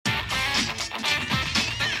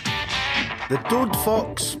The Dode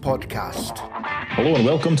Fox Podcast. Hello and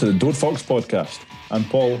welcome to the Dode Fox Podcast. I'm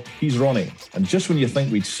Paul, he's Ronnie. And just when you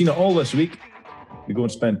think we'd seen it all this week, we go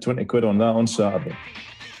and spend 20 quid on that on Saturday.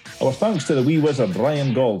 Our thanks to the wee wizard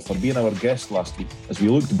Ryan Gauld for being our guest last week as we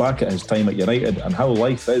looked back at his time at United and how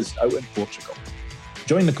life is out in Portugal.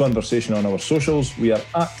 Join the conversation on our socials. We are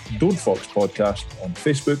at Dode Fox Podcast on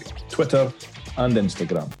Facebook, Twitter and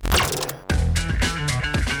Instagram.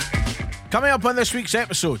 Coming up on this week's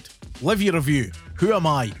episode, Livy Review, Who Am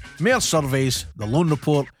I, Mayor Surveys, The Loan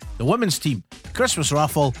Report, the Women's Team, Christmas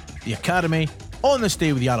Raffle, the Academy, On This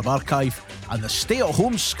Day with the Arab Archive, and the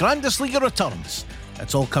stay-at-home Scandusliga returns.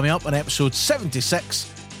 It's all coming up on episode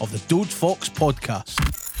 76 of the Dode Fox Podcast.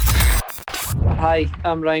 Hi,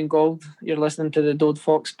 I'm Ryan Gauld. You're listening to the Dode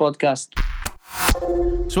Fox Podcast.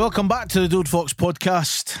 So welcome back to the Dode Fox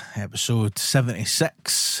Podcast, episode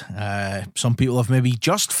 76. Some people have maybe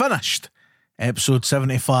just finished episode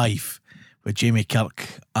 75 with Jamie Kirk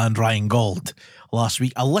and Ryan Gauld last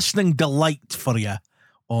week. A listening delight for you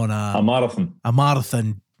on a marathon. Mind a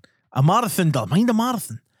marathon. I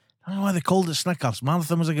don't know why they called it Snickers.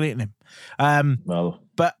 Marathon was a great name.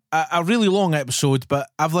 But a really long episode, but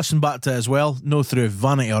I've listened back to it as well, no through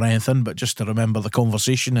vanity or anything, but just to remember the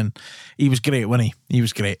conversation, and he was great, wasn't he? He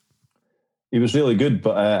was great. He was really good,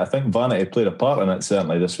 but I think vanity played a part in it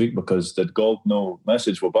certainly this week, because did Gauld no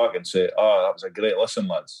message well back and say, that was a great listen,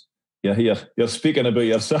 lads. You're speaking about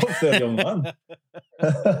yourself there, young man.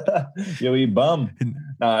 You wee bam.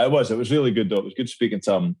 Nah, it was really good though. It was good speaking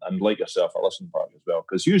to him, and like yourself, I listened back as well,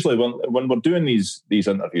 because usually when we're doing these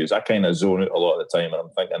interviews, I kind of zone out a lot of the time, and I'm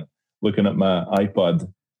thinking, looking at my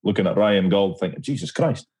iPad, looking at Ryan Gauld, thinking, Jesus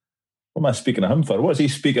Christ, what am I speaking to him for? What is he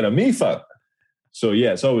speaking to me for? So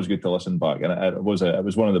yeah, it's always good to listen back, and it was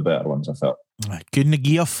one of the better ones, I felt. I couldn't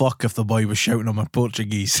give a fuck if the boy was shouting on my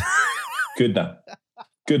Portuguese. Couldn't.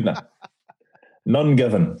 None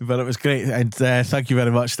given. But it was great, and thank you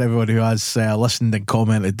very much to everybody who has listened and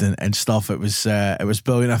commented and stuff. It was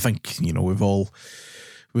brilliant. I think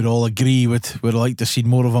we'd all agree we'd like to see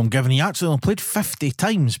more of him. Given he actually only played 50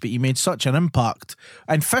 times, but he made such an impact.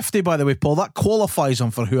 And 50, by the way, Paul, that qualifies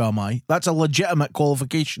him for Who Am I? That's a legitimate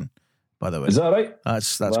qualification, by the way. Is that right?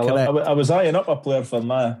 That's well, correct. I was eyeing up a player for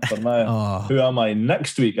my Who Am I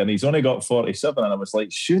next week, and he's only got 47, and I was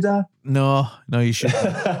like, should I? No, you shouldn't.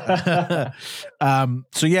 So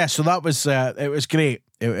that was it was great.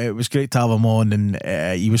 It was great to have him on,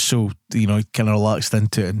 and he was so kind of relaxed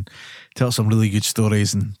into it and tell some really good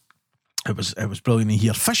stories, and it was brilliant to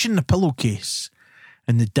hear. Fishing the pillowcase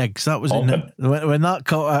in the digs. That was when that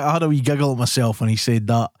I had a wee giggle at myself when he said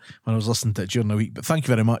that when I was listening to it during the week. But thank you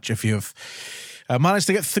very much if you've managed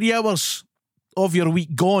to get 3 hours of your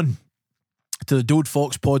week gone to the Dode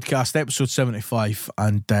Fox Podcast, episode 75.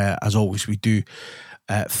 And as always, we do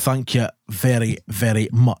thank you very, very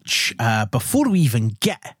much. Before we even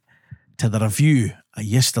get to the review of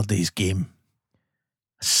yesterday's game,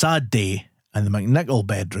 a sad day in the McNichol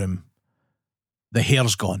bedroom. The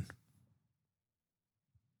hair's gone.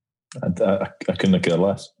 I couldn't care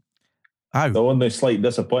less. How? The only slight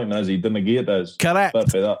disappointment is he didn't get it. Correct. Fair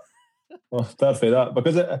for that. Well, fair for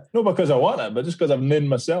that. Not because I want it, but just because I've named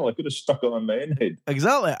myself. I could have stuck it on my own head.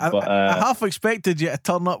 Exactly. I half expected you to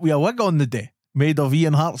turn up with a wig on the day, made of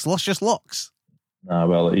Ian Hart's luscious locks.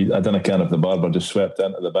 Well, I don't care if the barber just swept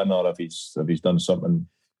into the bin or if he's done something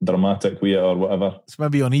dramatic with it or whatever. It's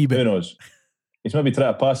maybe on eBay. Who knows? He's maybe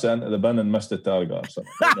tried to pass it into the bin and missed the target or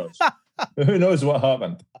something. Who knows? Who knows what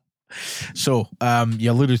happened? So,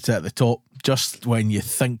 you alluded to it at the top, just when you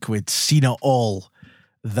think we'd seen it all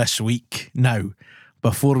this week. Now,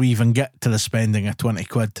 before we even get to the spending of 20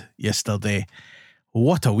 quid yesterday,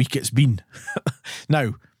 what a week it's been.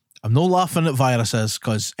 Now, I'm not laughing at viruses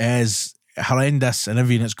because it is horrendous and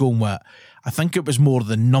everything that's going with it. I think it was more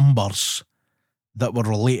the numbers that were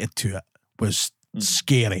related to it was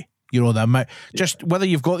scary. The amount, just whether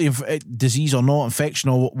you've got the disease or not, infection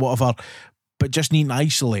or whatever, but just needing to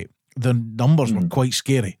isolate. The numbers were quite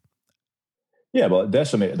scary. Yeah, well, it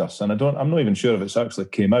decimated us, and I'm not even sure if it's actually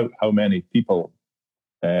came out how many people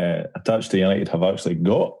attached to United have actually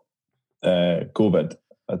got COVID.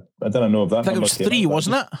 I don't know if that. I think it was 3,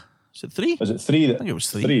 wasn't it? Is it 3? Was it 3? I think it was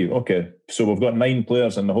 3. Okay, so we've got 9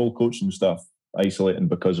 players and the whole coaching staff isolating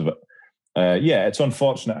because of it. Yeah, it's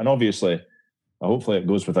unfortunate, and obviously, hopefully, it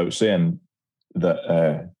goes without saying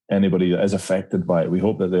that anybody that is affected by it, we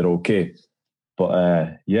hope that they're okay.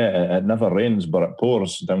 But it never rains, but it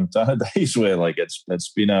pours down Tannadice way. Like it's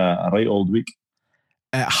been a right old week.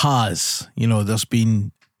 It has. There's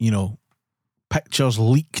been, pictures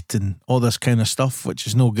leaked and all this kind of stuff, which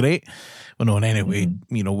is no great. We're not in any way,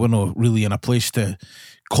 we're not really in a place to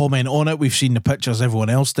comment on it. We've seen the pictures everyone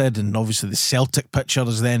else did, and obviously the Celtic picture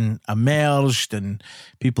has then emerged, and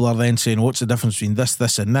people are then saying, what's the difference between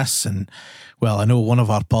this and this? And well, I know one of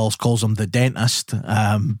our pals calls him the dentist,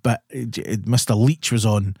 but Mr. Leach was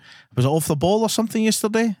it Off the Ball or something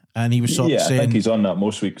yesterday? And he was sort of saying, I think he's on that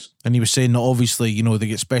most weeks. And he was saying that obviously, you know, they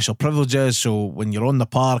get special privileges, so when you're on the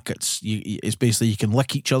park, it's basically you can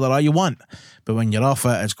lick each other all you want, but when you're off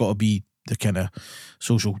it, it's got to be the kind of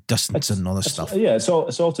social distance and all this stuff. Yeah, it's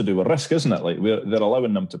all to do with risk, isn't it? Like they're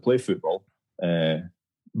allowing them to play football,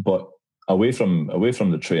 but away from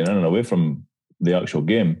the training and away from the actual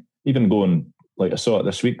game. Even going, like I saw it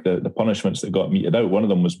this week, the punishments that got meted out. One of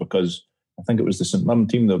them was because I think it was the St Mirren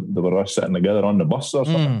team that they were sitting together on the bus or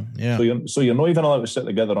something. Yeah. So you're not even allowed to sit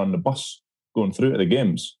together on the bus going through to the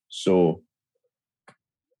games. So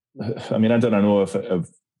I mean, I don't know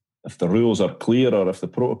if the rules are clear or if the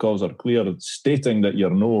protocols are clear, stating that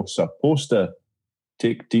you're not supposed to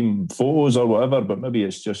take team photos or whatever, but maybe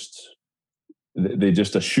it's just they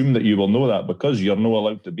just assume that you will know that because you're not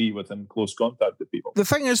allowed to be within close contact with people. The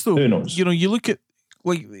thing is, though, who knows? You know, you look at,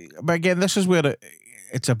 like, but again, this is where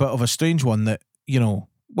it's a bit of a strange one that, you know,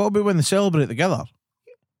 what about when they celebrate together?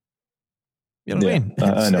 You know what I mean?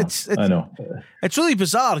 I know. It's really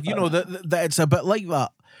bizarre, you know, that it's a bit like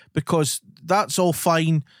that, because that's all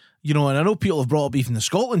fine, you know, and I know people have brought up even the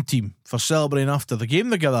Scotland team for celebrating after the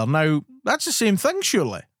game together. Now, that's the same thing,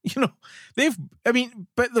 surely. You know,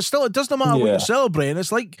 but there's still, it doesn't matter what you're celebrating.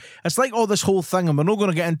 It's like all this whole thing, and we're not going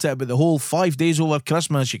to get into it, but the whole 5 days over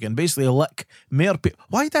Christmas, you can basically lick more people.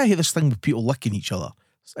 Why do I hear this thing with people licking each other?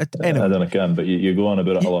 Anyway, I don't know, Ken, but you go on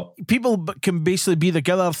about it a lot. People can basically be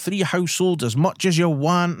together, 3 households, as much as you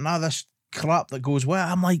want, and all this crap that goes,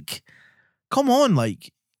 well, I'm like, come on,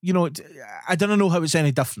 like, you know, I don't know how it's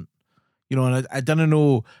any different. You know, and I don't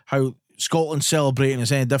know how Scotland celebrating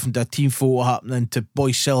is any different to a team photo happening to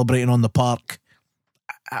boys celebrating on the park.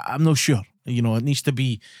 I'm not sure. You know, it needs to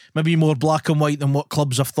be maybe more black and white than what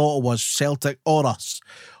clubs have thought it was, Celtic or us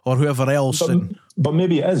or whoever else. But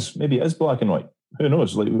maybe it is. Maybe it is black and white. Who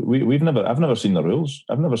knows? Like I've never seen the rules.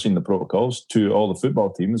 I've never seen the protocols to all the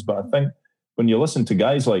football teams. But I think when you listen to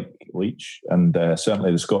guys like Leach and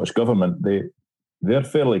certainly the Scottish government, they're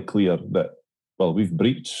fairly clear that, well, we've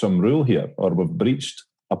breached some rule here, or we've breached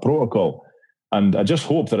a protocol. And I just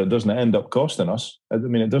hope that it doesn't end up costing us. I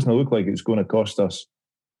mean, it doesn't look like it's going to cost us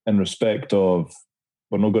in respect of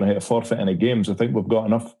we're not going to hit a forfeit any games. I think we've got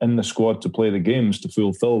enough in the squad to play the games to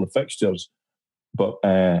fulfil the fixtures. But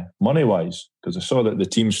money-wise, because I saw that the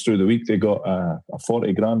teams through the week, they got a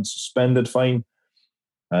 40 grand suspended fine.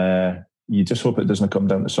 You just hope it doesn't come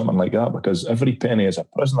down to something like that, because every penny is a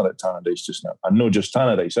prisoner at Tannadice just now. And not just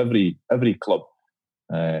Tannadice, every club.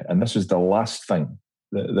 And this is the last thing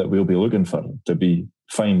that we'll be looking for, to be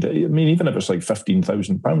fined. I mean, even if it's like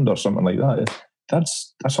 £15,000 or something like that,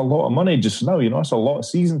 that's a lot of money just now. You know, that's a lot of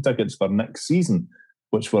season tickets for next season,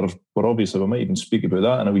 which we're obviously, we might even speak about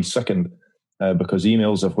that in a wee second, because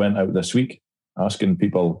emails have went out this week asking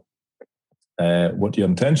people what your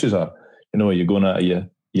intentions are. You know, are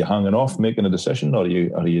you hanging off making a decision, or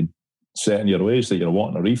are you set in your ways that you're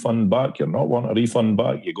wanting a refund back, you're not wanting a refund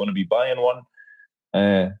back, you're going to be buying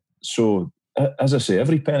one? So, as I say,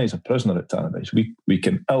 every penny's a prisoner at Tannadice. We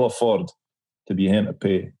can ill afford to be having to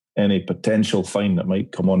pay any potential fine that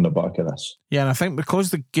might come on the back of this. Yeah, and I think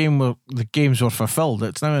because the games were fulfilled,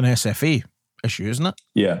 it's now an SFA issue, isn't it?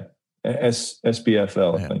 Yeah,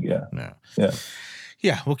 SPFL, I think.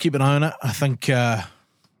 Yeah, we'll keep an eye on it. I think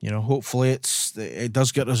hopefully it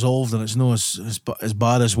does get resolved and it's not as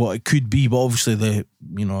bad as what it could be. But obviously,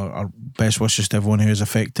 our best wishes to everyone who is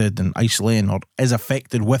affected and isolating or is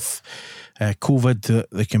affected with COVID, that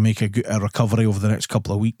they can make a recovery over the next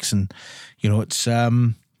couple of weeks. And it's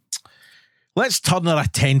let's turn our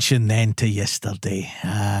attention then to yesterday.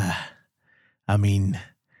 I mean,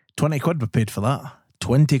 20 quid we paid for that.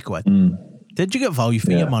 20 quid. Did you get value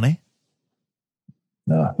for your money?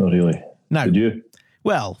 No, not really. No. Did you?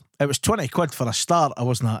 Well, it was 20 quid for a start. I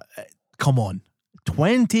wasn't. Come on,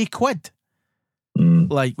 20 quid.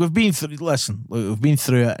 Like, we've been through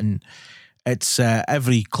it, and it's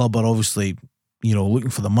every club are obviously looking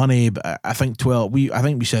for the money. But I think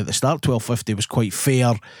we said at the start $12.50 was quite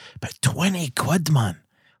fair, but 20 quid, man.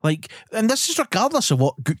 Like, and this is regardless of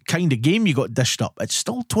what kind of game you got dished up. It's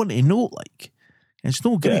still 20 note. Like, it's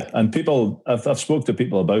no great. Yeah, and people, I've spoke to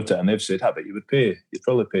people about it, and they've said, but you'd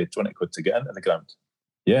probably pay 20 quid to get into the ground.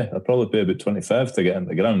 Yeah, I'd probably pay about 25 to get into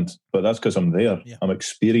the ground, but that's because I'm there. Yeah. I'm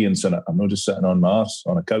experiencing it. I'm not just sitting on my arse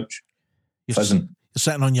on a couch, fizzing. You're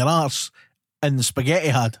sitting on your arse in the spaghetti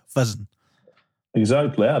had, fizzing.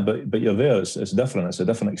 Exactly, yeah, but you're there. It's different. It's a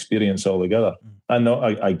different experience altogether. I know,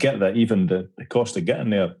 I get that even the cost of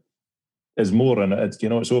getting there is more, and it's,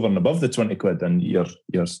 it's over and above the 20 quid, and you're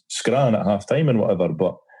screwing at half time and whatever.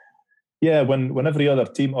 But yeah, when every other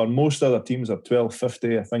team or most other teams are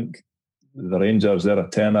 £12.50, I think the Rangers, they're a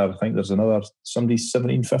tenner. I think there's another somebody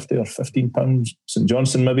 £17.50 or £15. St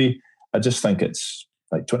Johnstone maybe. I just think it's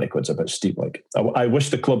like 20 quid's a bit steep. Like I wish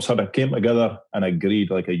the clubs had came together and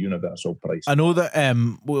agreed like a universal price. I know that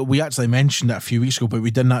we actually mentioned it a few weeks ago, but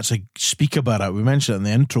we didn't actually speak about it. We mentioned it in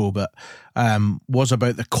the intro, but was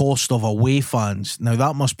about the cost of away fans. Now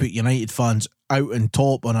that must put United fans out and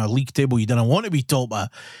top on a league table. You didn't want to be top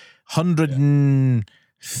at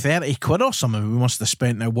 130 quid or something. We must have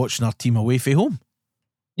spent now watching our team away from home.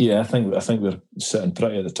 Yeah, I think we're sitting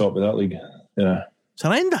pretty at the top of that league. Yeah, it's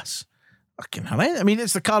horrendous. Fucking horrendous. I mean,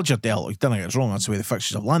 it's the cards you're dealt. Don't get us wrong. That's the way the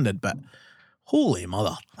fixtures have landed. But holy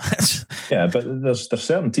mother! Yeah, but there's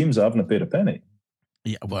certain teams that haven't paid a penny.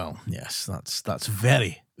 Yeah, well, yes, that's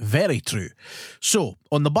very, very true. So,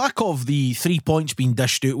 on the back of the 3 points being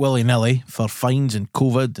dished out willy-nilly for fines and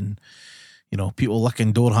COVID and people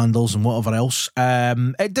licking door handles and whatever else,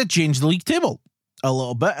 it did change the league table a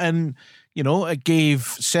little bit, and it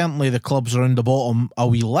gave certainly the clubs around the bottom a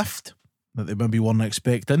wee lift that they maybe weren't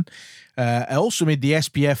expecting. It also made the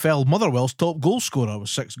SPFL Motherwell's top goal scorer with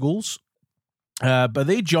 6 goals, but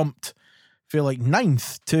they jumped, feel like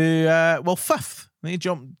 9th to 5th. They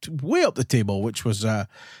jumped way up the table, which was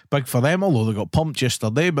big for them, although they got pumped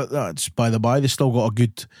yesterday, but that's by the by. They still got a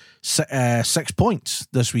good 6 points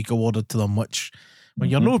this week awarded to them, which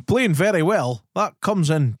when you're not playing very well, that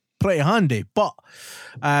comes in pretty handy. But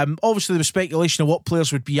obviously there was speculation of what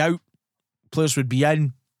players would be out, players would be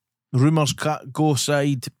in, rumours go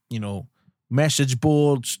aside, message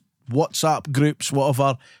boards, WhatsApp groups,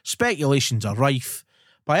 whatever. Speculations are rife.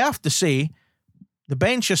 But I have to say, the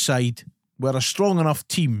bench aside, we're a strong enough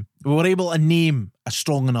team. We were able to name a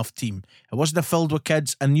strong enough team. It wasn't filled with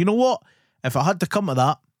kids. And you know what? If it had to come to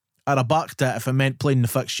that, I'd have backed it if it meant playing the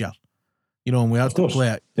fixture. And we had to play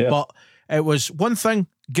it. Yeah. But it was one thing,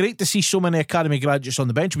 great to see so many academy graduates on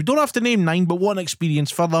the bench. We don't have to name 9, but what an experience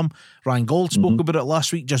for them. Ryan Gold spoke about it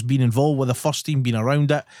last week, just being involved with the first team, being around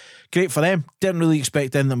it. Great for them. Didn't really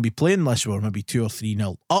expect them to be playing unless we were maybe 2 or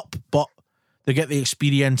 3-0 up, but they get the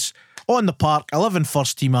experience on the park. 11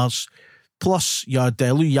 first teamers. Plus, you had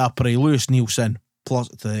Lou Yapri, Lewis Nielsen, plus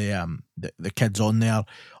the kids on there.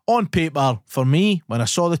 On paper, for me, when I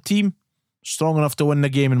saw the team, strong enough to win the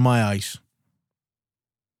game in my eyes.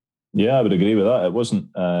 Yeah, I would agree with that. It wasn't,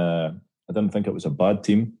 I didn't think it was a bad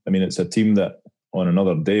team. I mean, it's a team that on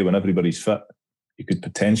another day, when everybody's fit, you could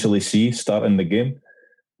potentially see starting the game.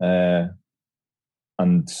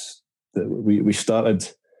 We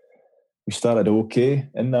started okay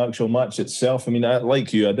in the actual match itself. I mean,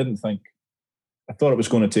 like you, I thought it was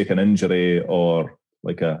going to take an injury or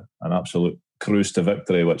like an absolute cruise to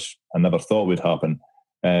victory, which I never thought would happen,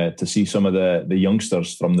 to see some of the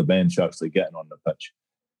youngsters from the bench actually getting on the pitch.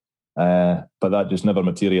 But that just never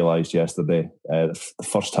materialised yesterday. The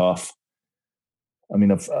first half, I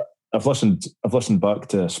mean, I've listened back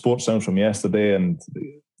to Sports Sound from yesterday, and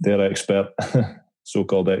their expert,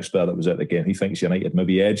 so-called expert that was at the game, he thinks United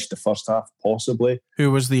maybe edged the first half, possibly.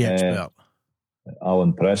 Who was the expert?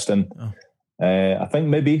 Alan Preston. Oh. I think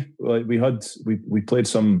maybe we played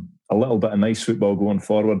a little bit of nice football going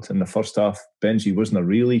forward in the first half. Benji wasn't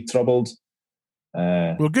really troubled.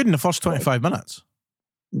 We're good in the first 25 minutes.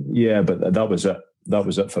 Yeah, but that was it. That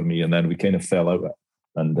was it for me. And then we kind of fell out of it.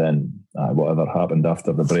 And then whatever happened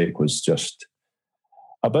after the break was just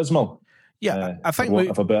abysmal. Yeah, I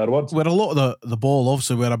think for a better word. We're a lot of the ball.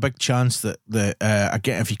 Obviously, we had a big chance that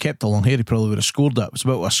again, if he kept along here, he probably would have scored it. It was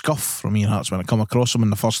about a scuff from Ian Hartz when it come across him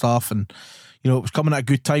in the first half, and it was coming at a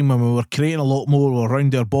good time when we were creating a lot more, we were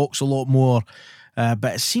around their box a lot more.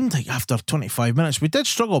 But it seemed like after 25 minutes we did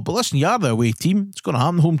struggle. But listen, you are the away team. It's going to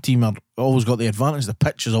happen. The home team are always got the advantage. The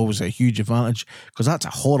pitch is always a huge advantage because that's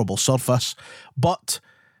a horrible surface. But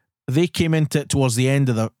they came into it towards the end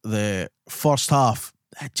of the first half.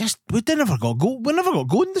 We never got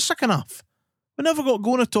going in the second half. We never got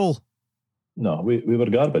going at all. No, we were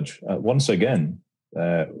garbage. Once again,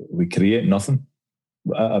 we create nothing.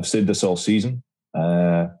 I've said this all season.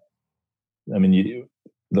 I mean,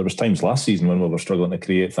 there was times last season when we were struggling to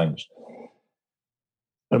create things.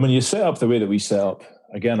 And when you set up the way that we set up,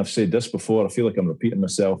 again, I've said this before, I feel like I'm repeating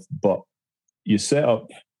myself, but you set up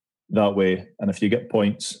that way, and if you get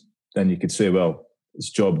points, then you could say, well, it's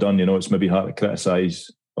job done. It's maybe hard to criticise,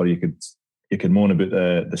 or you could moan about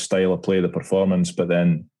the style of play, the performance, but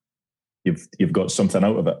then you've got something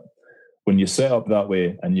out of it. When you set up that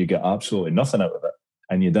way and you get absolutely nothing out of it,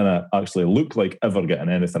 and you didn't actually look like ever getting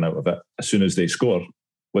anything out of it as soon as they score,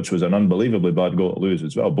 which was an unbelievably bad goal to lose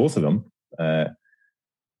as well, both of them,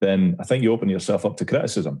 then I think you open yourself up to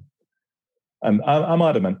criticism. And I'm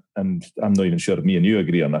adamant, and I'm not even sure if me and you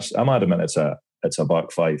agree on this, I'm adamant it's a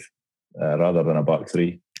back five rather than a back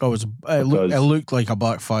three. Oh, it looked like a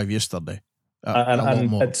back five yesterday.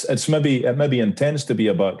 And it maybe intends to be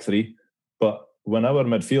a back three, but when our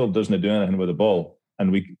midfield doesn't do anything with the ball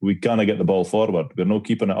and we can't get the ball forward, we're not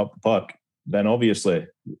keeping it up the park, then obviously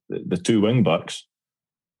the two wing backs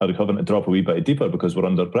are having to drop a wee bit deeper because we're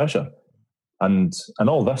under pressure. And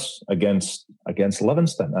all this against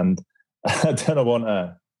Livingston. And I don't want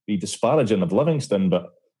to be disparaging of Livingston, but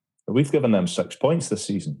we've given them 6 points this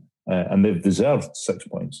season. And they've deserved 6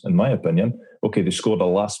 points, in my opinion. Okay, they scored a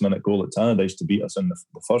last-minute goal at Tannadice to beat us in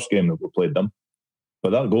the first game that we played them.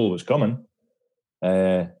 But that goal was coming.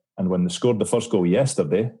 And when they scored the first goal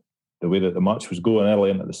yesterday, the way that the match was going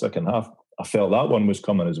early into the second half, I felt that one was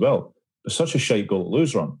coming as well. It's such a shite goal to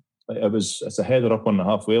lose, Ron. It's a header up on the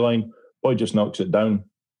halfway line. Boy just knocks it down.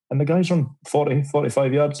 And the guy's run 40,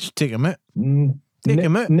 45 yards. Just take him out. Take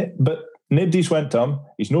him out. But nobody's went to him.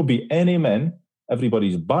 He's no beat any men.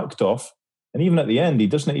 Everybody's backed off. And even at the end, he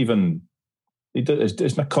doesn't even... He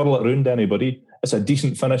doesn't curl it around anybody. It's a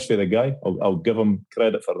decent finish for the guy. I'll give him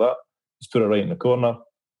credit for that. He's put it right in the corner.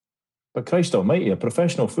 But Christ almighty, a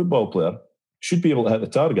professional football player should be able to hit the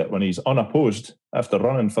target when he's unopposed after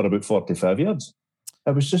running for about 45 yards.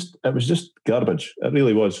 It was just garbage. It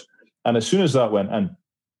really was. And as soon as that went in,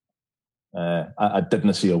 I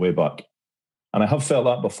didn't see a way back. And I have felt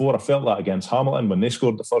that before. I felt that against Hamilton when they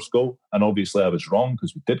scored the first goal. And obviously I was wrong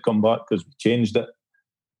because we did come back because we changed it.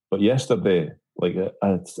 But yesterday,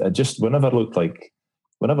 I just never looked like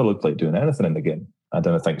doing anything in the game. I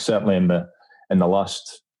don't think, certainly in the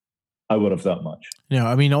last hour of that match. Yeah,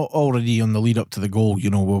 I mean, already on the lead up to the goal, we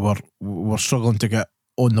were struggling to get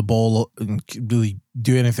on the ball and really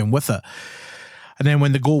do anything with it. And then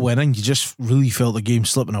when the goal went in, you just really felt the game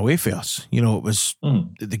slipping away for us. It was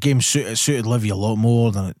the game suited Livy a lot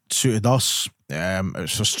more than it suited us. It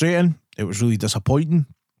was frustrating. It was really disappointing.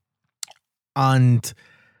 And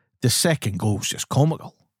the second goal was just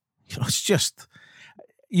comical. It's just,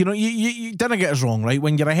 you didn't get us wrong, right?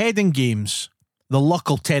 When you're ahead in games, the luck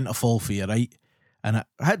will tend to fall for you, right? And it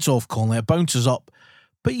hits off Conley, it bounces up,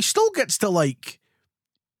 but he still gets to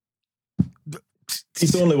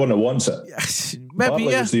he's the only one that wants it. Maybe,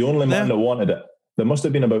 Bartlett was the only man that wanted it. There must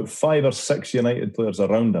have been about 5 or 6 United players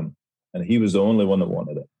around him, and he was the only one that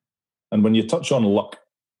wanted it. And when you touch on luck,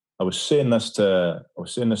 I was saying this to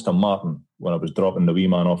Martin when I was dropping the wee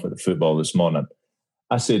man off at the football this morning.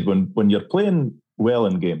 I said, when you're playing well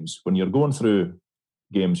in games, when you're going through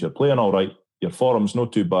games, you're playing all right, your form's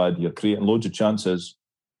not too bad, you're creating loads of chances,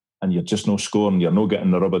 and you're just not scoring, you're not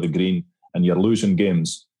getting the rub of the green, and you're losing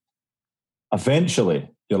games.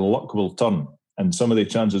 Eventually, your luck will turn and some of the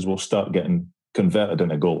chances will start getting converted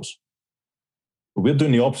into goals. But we're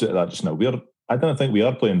doing the opposite of that just now. I don't think we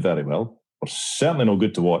are playing very well. We're certainly not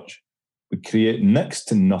good to watch. We create next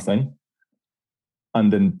to nothing.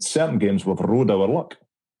 And in certain games, we've rode our luck.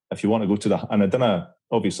 If you want to go to and I don't know,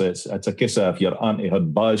 obviously it's a case of if your auntie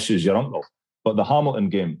had Baz, she's your uncle. But the Hamilton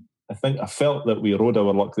game, I felt that we rode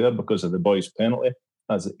our luck there because of the boys' penalty.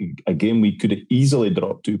 That's a game we could have easily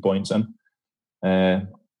dropped 2 points in.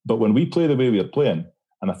 But when we play the way we're playing,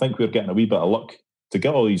 and I think we're getting a wee bit of luck to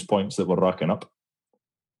get all these points that we're racking up,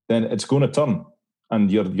 then it's going to turn, and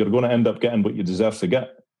you're going to end up getting what you deserve to get.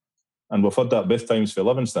 And we've had that both times for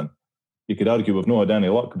Livingston. You could argue we've not had any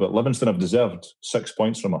luck, but Livingston have deserved 6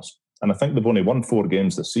 points from us. And I think they've only won 4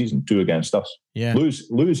 games this season, 2 against us. Yeah.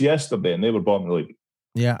 Lose yesterday, and they were bottom of the league.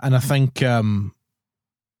 Yeah, and I think I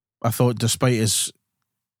thought despite his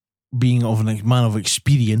being of a man of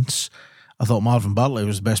experience, I thought Marvin Bartley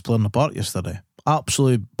was the best player in the park yesterday.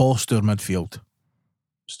 Absolutely bossed our midfield.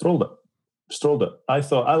 Strolled it.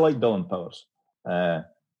 I liked Dylan Powers. And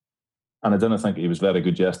I didn't think he was very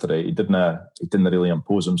good yesterday. He didn't really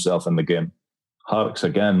impose himself in the game. Harks,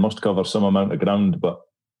 again, must cover some amount of ground, but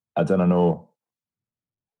I don't know.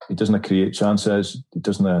 He doesn't create chances. He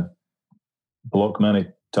doesn't block many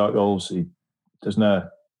tackles. He doesn't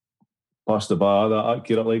pass the ball that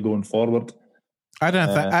accurately going forward. I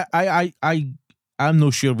don't think I'm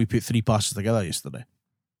not sure we put 3 passes together yesterday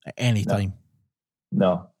at any time.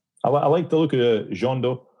 No. I like the look of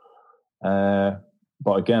Jondo,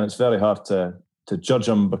 but again, it's very hard to judge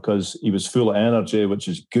him because he was full of energy, which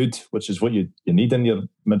is good, which is what you need in your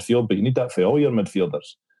midfield, but you need that for all your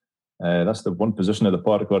midfielders. That's the one position of the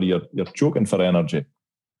park where you're choking for energy.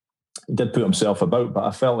 He did put himself about, but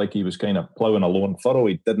I felt like he was kind of ploughing a lone furrow.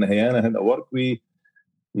 He didn't have anything to work with.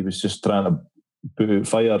 he was just trying to put out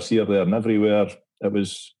fires here, there, and everywhere. It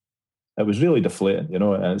was really deflating, you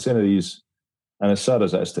know. And it's one of these, and as sad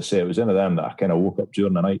as it is to say, it was one of them that I kind of woke up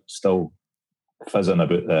during the night still fizzing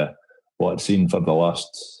about what I'd seen for the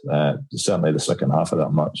last, certainly the second half of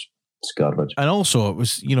that match. It's garbage. And also, it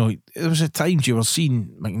was, you know, there was at times you were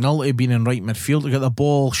seeing McNulty being in right midfield to get the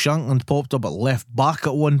ball. Shankland popped up at left back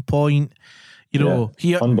at one point. You know,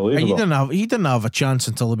 unbelievable. He didn't have a chance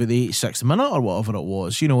until about the 86th minute or whatever it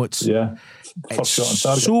was. You know, it's first shot on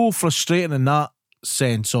target. So frustrating in that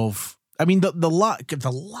sense of, I mean, the lack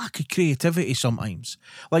of creativity sometimes.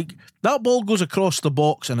 Like that ball goes across the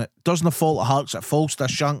box and it doesn't fall to Harkes, it falls to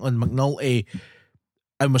Shankland, McNulty,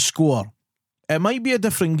 and we score. It might be a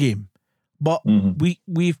different game, but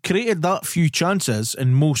we've created that few chances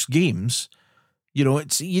in most games. You know,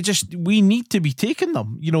 we need to be taking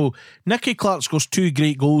them. You know, Nicky Clark scores 2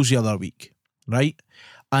 great goals the other week, right?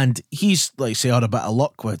 And he's, like say, had a bit of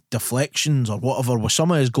luck with deflections or whatever with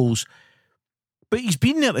some of his goals. But he's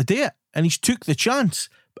been there to do it, and he's took the chance.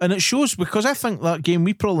 And it shows, because I think that game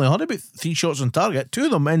we probably had about 3 shots on target. 2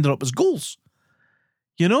 of them ended up as goals.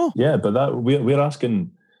 You know? Yeah, but that we're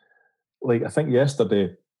asking, like I think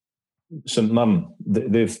yesterday, St Mirren,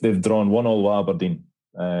 they've drawn 1-1 with Aberdeen.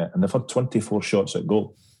 And they've had 24 shots at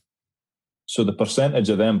goal. So the percentage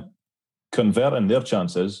of them converting their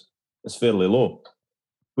chances is fairly low.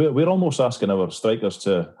 We're almost asking our strikers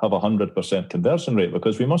to have 100% conversion rate,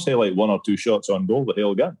 because we must say like 1 or 2 shots on goal the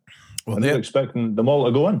whole game. Well, and they're expecting them all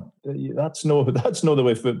to go in. That's no the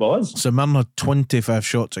way football is. So Man had 25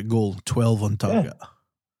 shots at goal, 12 on target. Yeah.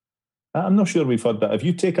 I'm not sure we've had that. If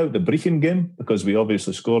you take out the Brechin game, because we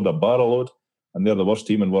obviously scored a barrel load and they're the worst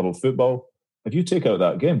team in world football, if you take out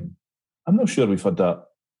that game, I'm not sure we've had that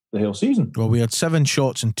the whole season. Well, we had 7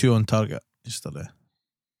 shots and 2 on target yesterday.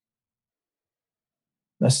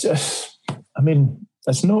 That's just, I mean,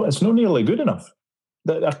 it's no nearly good enough.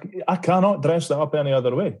 I cannot dress that up any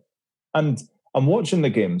other way. And I'm watching the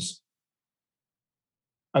games,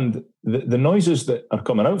 and the noises that are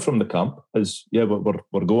coming out from the camp is, yeah,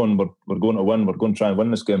 we're going to win. We're going to try and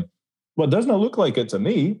win this game. Well, it doesn't look like it to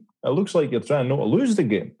me. It looks like you're trying not to lose the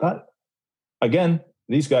game. That, again,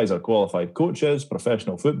 these guys are qualified coaches,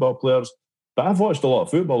 professional football players. But I've watched a lot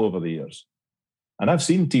of football over the years, and I've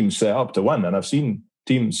seen teams set up to win, and I've seen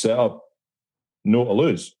teams set up no to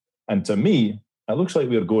lose. And to me, it looks like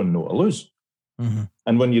we're going no to lose. Mm-hmm.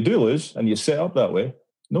 And when you do lose and you set up that way,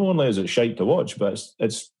 not only is it shite to watch, but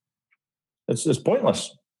it's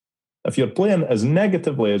pointless. If you're playing as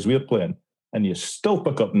negatively as we're playing and you still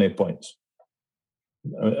pick up 8 points,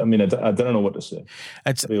 I mean, I don't know what to say.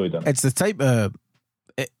 It's the type of...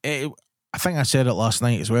 I think I said it last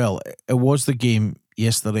night as well. It was the game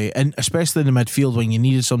yesterday, and especially in the midfield when you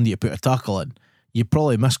needed somebody to put a tackle in. You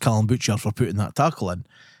probably missed Callum Butcher for putting that tackle in.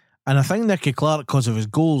 And I think Nicky Clark, because of his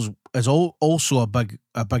goals, is also a big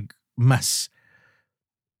miss.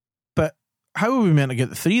 But how are we meant to get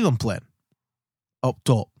the 3 of them playing up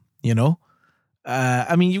top? You know,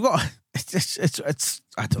 I mean, you've got it's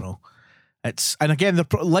I don't know. And again, they're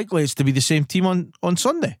likely it's to be the same team on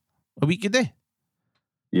Sunday, a week a day.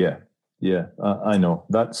 Yeah, I know.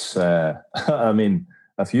 That's I mean,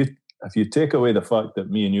 if you take away the fact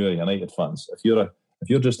that me and you are United fans, if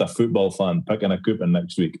you're just a football fan picking a coupon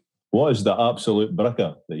next week, what is the absolute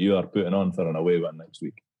bricker that you are putting on for an away win next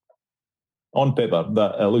week? On paper,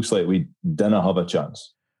 that it looks like we didn't have a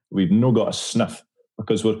chance. We've no got a sniff,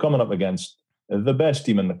 because we're coming up against the best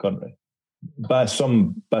team in the country by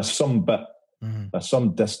some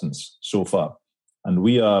distance so far, and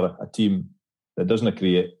we are a team that doesn't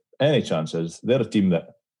create any chances. They're a team that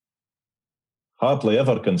hardly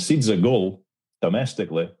ever concedes a goal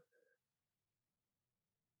domestically.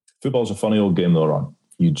 Football's a funny old game, though, Ron.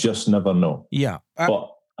 You just never know. Yeah.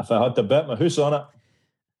 But if I had to bet my house on it,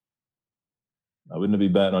 I wouldn't be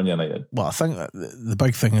betting on United. Well, I think the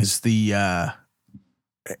big thing is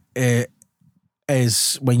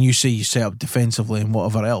is when you say you set up defensively and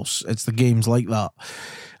whatever else. It's the games like that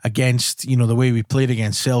against, you know, the way we played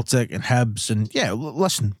against Celtic and Hibs. And yeah,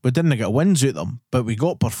 listen, we didn't get wins out them, but we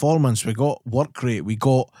got performance, we got work rate, we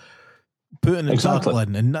got putting the tackle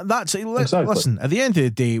in. And that's it. Listen, at the end of the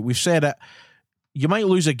day, we've said it. You might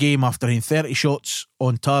lose a game after hitting 30 shots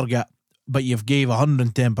on target, but you've gave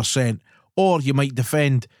 110%, or you might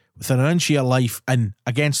defend within an inch of your life and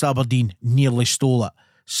against Aberdeen nearly stole it.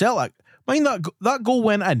 Celtic, mind that goal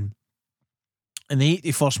went in the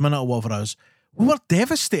 81st minute or whatever it is. We were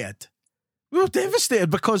devastated.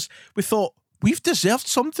 Because we thought we've deserved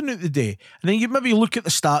something out of the day. And then you maybe look at the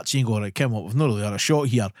stats and you go, right, Kim, we've not really had a shot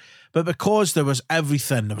here. But because there was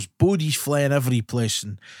everything, there was bodies flying every place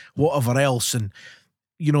and whatever else, and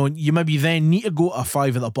you maybe then need to go to a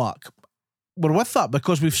 5 at the back. We're with that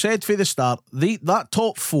because we've said from the start, that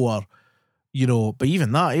top 4, but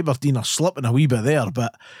even that, Aberdeen are slipping a wee bit there,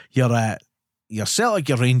 but your Celtic,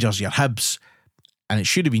 your Rangers, your Hibs, and it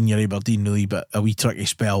should have been your Aberdeen really, but a wee tricky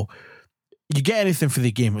spell. You get anything for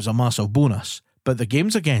the game, it was a massive bonus. But the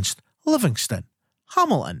games against Livingston,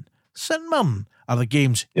 Hamilton, St Mirren are the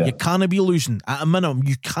games you can't be losing. At a minimum,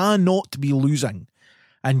 you cannot be losing.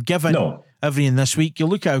 And given everything this week, you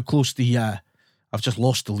look at how close I've just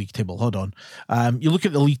lost the league table. Hold on. You look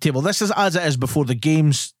at the league table. This is as it is before the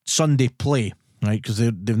games Sunday play, right? Because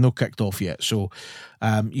they've not kicked off yet. So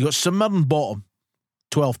you got St Mirren bottom,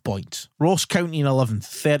 12 points. Ross County in 11th,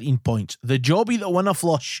 13 points. The Jobby that won a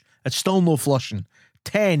flush, it's still no flushing.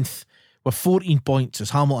 10th with 14 points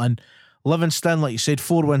is Hamilton. Livingston, like you said,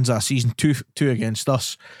 4 wins that season, 2 against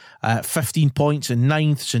us. 15 points in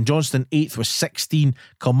 9th. St Johnstone 8th with 16.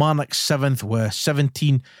 Kilmarnock 7th with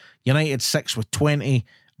 17. United 6th with 20.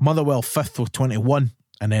 Motherwell 5th with 21.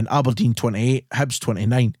 And then Aberdeen 28. Hibs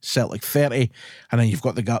 29. Celtic 30. And then you've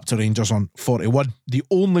got the gap to Rangers on 41. The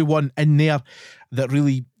only one in there that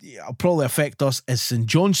really will probably affect us is St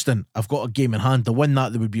Johnstone. I've got a game in hand. To win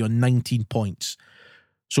that, they would be on 19 points.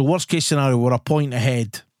 So worst case scenario, we're a point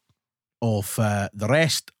ahead of the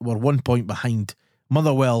rest. We're 1 point behind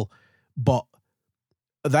Motherwell. But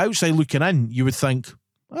the outside looking in, you would think,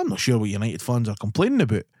 I'm not sure what United fans are complaining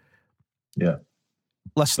about. Yeah.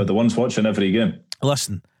 Listen. But the ones watching every game.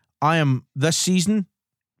 Listen, I am this season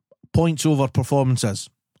points over performances.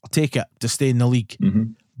 I'll take it to stay in the league.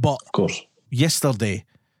 Mm-hmm. But of course, yesterday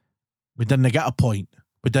we didn't get a point.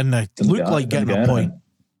 We didn't look like getting a point.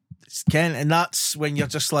 And that's when you're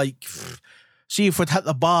just like, see if we'd hit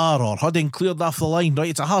the bar or hadn't cleared off the line, right?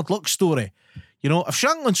 It's a hard luck story. If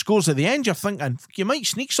Shankland scores at the end, you're thinking you might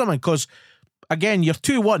sneak something because, again, you're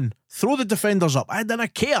 2-1. Throw the defenders up. I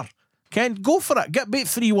didn't care. Ken, go for it. Get beat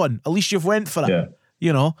 3-1. At least you've went for it.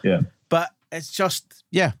 Yeah. Yeah. But it's just,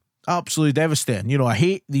 absolutely devastating. I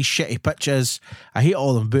hate these shitty pitches. I hate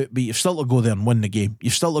all of them, but you've still to go there and win the game.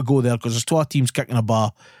 You've still to go there because there's 2 teams kicking a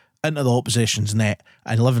ball into the opposition's net,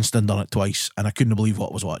 and Livingston done it twice, and I couldn't believe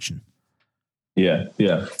what I was watching. Yeah.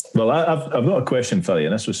 Well, I've got a question for you,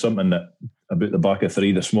 and this was something that about the back of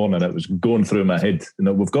 3 this morning. It was going through my head.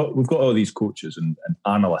 We've got all these coaches and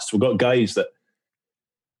analysts. We've got guys that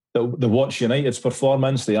they watch United's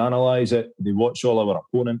performance, they analyse it, they watch all our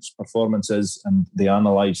opponents' performances, and they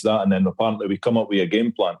analyse that, and then apparently we come up with a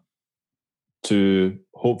game plan to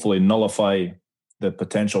hopefully nullify the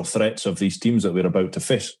potential threats of these teams that we're about to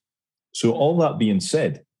face. So all that being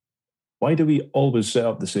said, why do we always set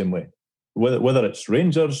up the same way? Whether it's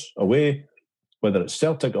Rangers away, whether it's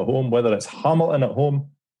Celtic at home, whether it's Hamilton at home,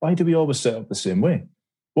 why do we always set up the same way?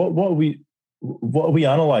 What are we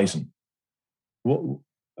analysing?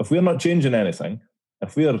 If we're not changing anything,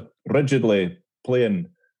 if we're rigidly playing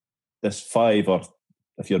this 5, or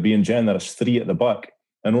if you're being generous, 3 at the back,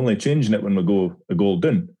 and only changing it when we go a goal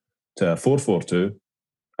down to a 4-4-2,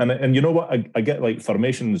 and you know what? I get like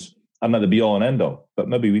formations are not the be all and end all, but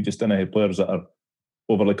maybe we just didn't have players that are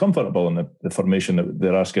overly comfortable in the formation that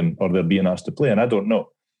they're asking or they're being asked to play, and I don't know.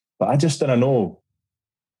 But I just didn't know.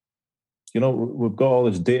 We've got all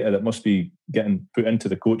this data that must be getting put into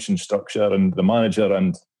the coaching structure and the manager,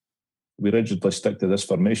 and we rigidly stick to this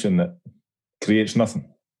formation that creates nothing.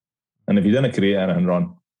 And if you didn't create anything,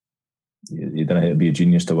 Ron, you didn't have to be a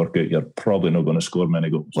genius to work out you're probably not going to score many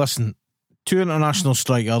goals. Listen, 2 international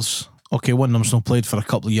strikers. Okay, one of them's not played for a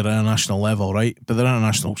couple of years at international level, right? But they're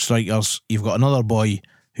international strikers. You've got another boy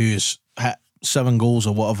who's hit 7 goals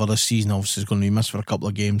or whatever this season. Obviously, is going to be missed for a couple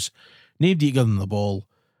of games. Nobody to give them the ball.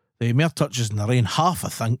 They have more touches in the rain, half, I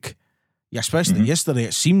think. Yeah, especially yesterday,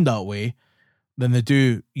 it seemed that way. Than they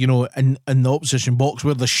do, in the opposition box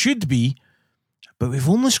where there should be. But we've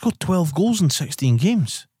only scored 12 goals in 16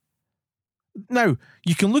 games. Now,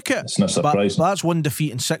 you can look at... It's not surprising. That's 1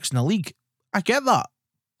 defeat and 6 in the league. I get that.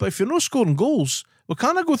 But if you're not scoring goals, we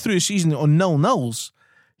can't go through a season on 0-0s.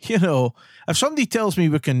 If somebody tells me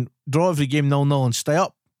we can draw every game 0-0 and stay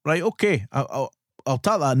up, right, okay, I'll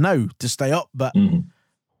take that now to stay up, but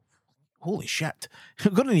holy shit,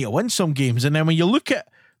 we're going to need to win some games. And then when you look at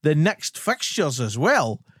the next fixtures as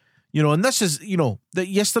well, and this is, that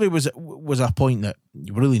yesterday was a point that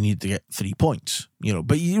you really need to get 3 points,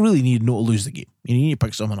 but you really need not to lose the game. You need to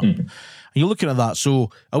pick something up. And you're looking at that. So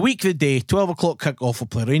a week the day, 12 o'clock kick-off, we'll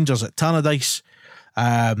play Rangers at Tannadice.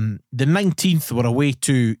 The 19th, we're away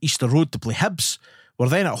to Easter Road to play Hibs. We're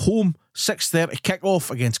then at home, 6:30 kick-off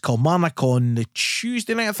against Kilmarnock on the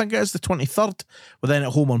Tuesday night, I think it is, the 23rd. We're then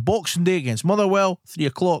at home on Boxing Day against Motherwell, 3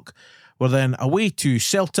 o'clock. We're then away to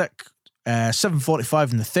Celtic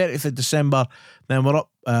 7:45 on the 30th of December. Then we're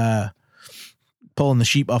up pulling the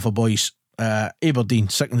sheep off of boys. Aberdeen,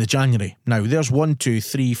 2nd of January. Now, there's 1, 2,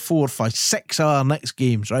 3, 4, 5, 6 of our next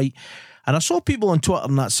games, right? And I saw people on Twitter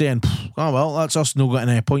and that saying, oh, well, that's us not getting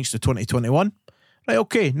any points to 2021. Right,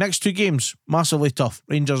 okay, next 2 games, massively tough.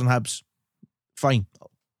 Rangers and Hibs, fine.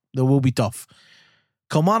 They will be tough.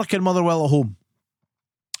 Kilmarnock and Motherwell at home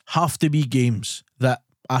have to be games that,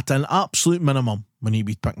 at an absolute minimum, we need to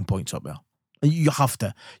be picking points up there. You have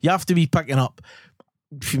to. You have to be picking up.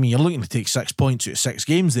 I mean, you're looking to take 6 points out of 6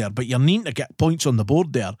 games there, but you're needing to get points on the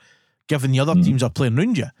board there, given the other teams are playing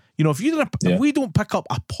round you. You know, if we don't pick up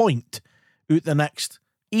a point out the next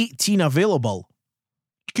 18 available,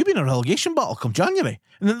 you could be in a relegation battle come January.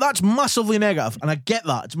 And that's massively negative, and I get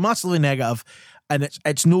that. It's massively negative, and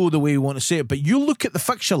it's no the way we want to say it. But you look at the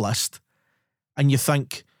fixture list, and you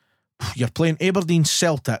think, you're playing Aberdeen,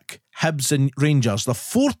 Celtic, Hibs and Rangers. The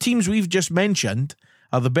 4 teams we've just mentioned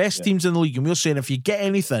are the best teams in the league, and we're saying if you get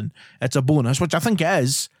anything, it's a bonus, which I think it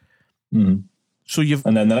is. Mm-hmm. So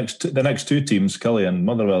and then the next 2 teams, Killie and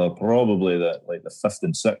Motherwell, are probably the 5th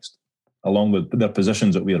and 6th, along with their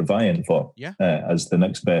positions that we are vying for as the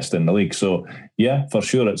next best in the league. So yeah, for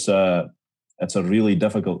sure, it's a really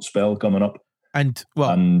difficult spell coming up. And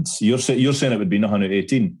you're saying it would be nothing at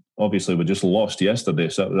 18. Obviously, we just lost yesterday,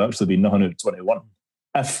 so it would actually be nothing at 21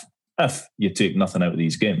 if you take nothing out of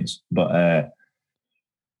these games. But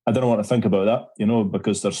I don't want to think about that, you know,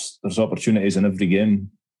 because there's opportunities in every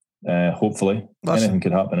game. Hopefully, anything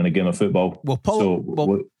could happen in a game of football. We'll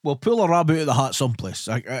pull a rabbit out of the hat someplace.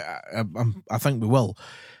 I think we will.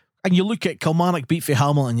 And you look at Kilmarnock beat for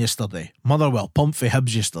Hamilton yesterday, Motherwell pumped for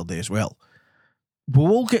Hibs yesterday as well. We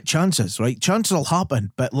will get chances, right? Chances will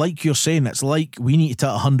happen, but like you're saying, it's like we need to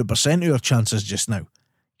take 100% of our chances just now.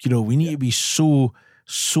 You know, we need to be so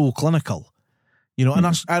clinical. You know, and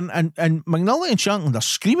McNulty and Shankland are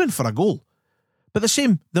screaming for a goal. But the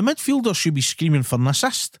midfielders should be screaming for an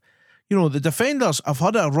assist. You know, the defenders have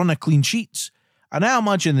had a run of clean sheets. And I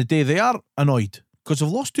imagine the day they are annoyed because they've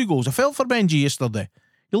lost 2 goals. I felt for Benji yesterday.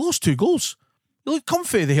 He lost 2 goals. He looked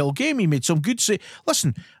comfy the whole game. He made some good saves.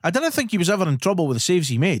 Listen, I didn't think he was ever in trouble with the saves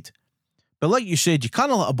he made. But like you said, you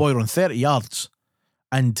can't let a boy run 30 yards.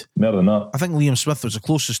 And more than that, I think Liam Smith was the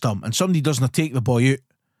closest to him. And somebody doesn't take the boy out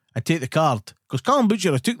and take the card. Because Callum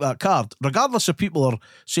Butcher took that card. Regardless of people are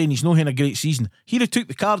saying he's not having a great season, he'd have took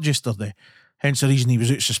the card yesterday. Hence the reason he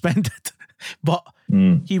was out suspended. But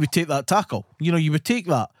he would take that tackle. You know, you would take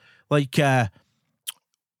that. Like,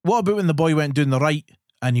 what about when the boy went down the right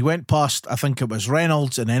and he went past, I think it was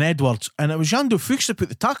Reynolds and then Edwards, and it was Jando Fuchs that put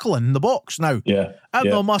the tackle in the box. Now, I'm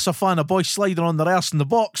not a massive fan of boys sliding on the arse in the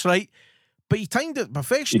box, right? But he timed it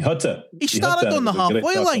perfection. He hit it. He started on the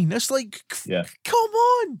halfway line. It's like, come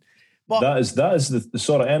on. But that is the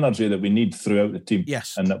sort of energy that we need throughout the team.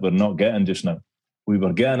 Yes. And that we're not getting just now. We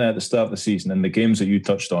were getting it at the start of the season in the games that you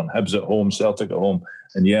touched on, Hibs at home, Celtic at home.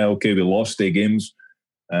 And we lost 8 games.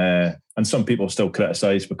 And some people still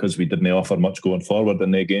criticise because we didn't offer much going forward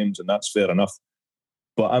in their games, and that's fair enough.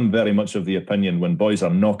 But I'm very much of the opinion when boys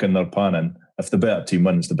are knocking their pan in, if the better team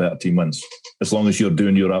wins, the better team wins. As long as you're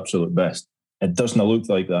doing your absolute best. It doesn't look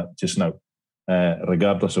like that just now,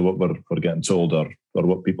 regardless of what we're getting told or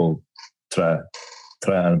what people try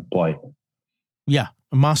and imply. Yeah,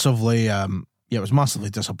 massively. It was massively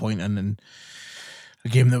disappointing, and a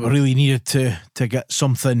game that we really needed to get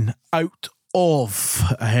something out of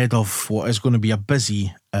ahead of what is going to be a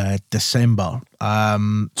busy December.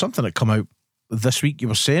 Something that come out this week, you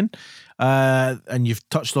were saying, and you've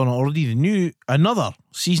touched on it already. Another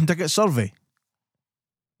season ticket survey.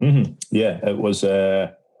 Mm-hmm. Yeah, it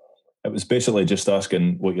was basically just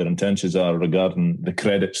asking what your intentions are regarding the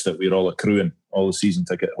credits that we're all accruing. All the season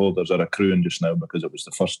ticket holders are accruing just now because it was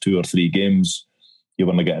the first 2 or 3 games. You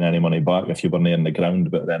weren't getting any money back if you weren't in the ground,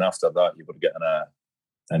 but then after that you were getting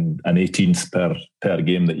an 18th per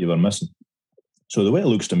game that you were missing. So the way it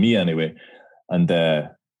looks to me anyway, and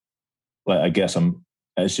I guess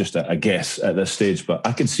it's just a guess at this stage, but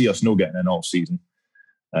I can see us not getting in all season.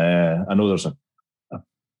 I know there's a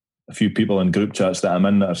few people in group chats that I'm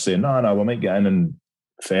in that are saying, no, we might get in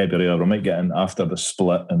February, or we might get in after the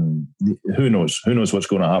split, and who knows what's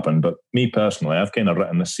going to happen. But me personally, I've kind of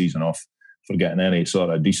written this season off for getting any sort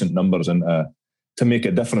of decent numbers into to make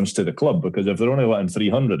a difference to the club, because if they're only letting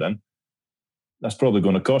 300 in, that's probably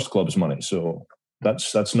going to cost clubs money. So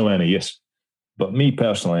that's no any use. But me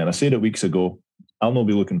personally, and I said it weeks ago, I'll not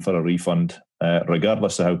be looking for a refund,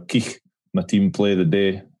 regardless of how keek my team play the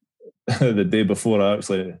day before I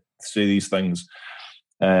actually say these things.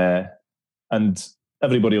 And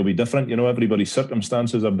everybody will be different. You know, everybody's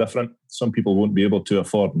circumstances are different. Some people won't be able to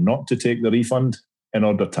afford not to take the refund in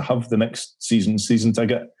order to have the next season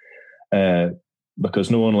ticket, because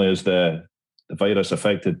not only has the virus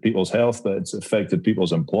affected people's health, but it's affected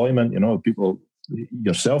people's employment. You know, people,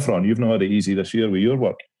 yourself, Ron, you've not had it easy this year with your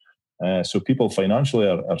work. So people financially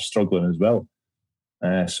are struggling as well.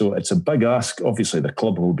 So it's a big ask. Obviously, the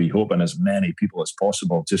club will be hoping as many people as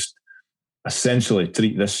possible just essentially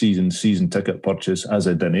treat this season ticket purchase as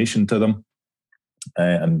a donation to them,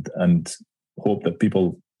 and hope that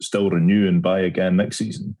people still renew and buy again next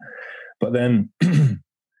season. But then,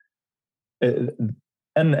 in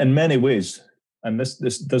many ways, and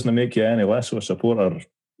this doesn't make you any less of a supporter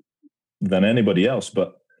than anybody else,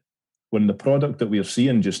 but when the product that we're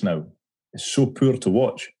seeing just now is so poor to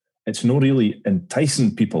watch, it's not really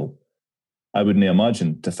enticing people, I wouldn't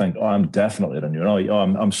imagine, to think, oh, I'm definitely renewing. Oh,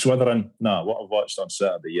 I'm swithering. Nah, what I've watched on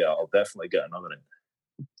Saturday, yeah, I'll definitely get another in.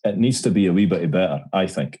 It needs to be a wee bit better, I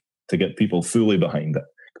think, to get people fully behind it.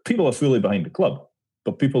 People are fully behind the club,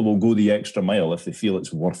 but people will go the extra mile if they feel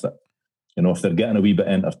it's worth it. You know, if they're getting a wee bit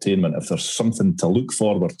of entertainment, if there's something to look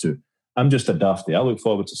forward to. I'm just a dafty. I look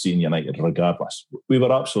forward to seeing United regardless. We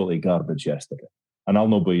were absolutely garbage yesterday. And I'll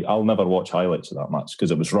never watch highlights of that match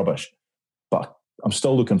because it was rubbish. But I'm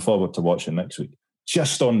still looking forward to watching next week.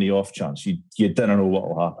 Just on the off chance, you didn't know what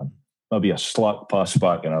will happen. Maybe a slack pass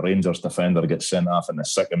back and a Rangers defender gets sent off in the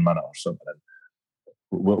second minute or something.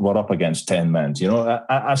 We're up against 10 men. You know,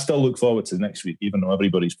 I still look forward to next week, even though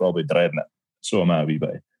everybody's probably dreading it. So am I a wee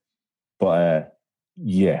bit. But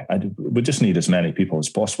we just need as many people as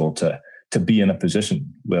possible to be in a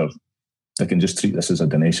position where they can just treat this as a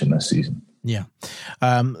donation this season. Yeah.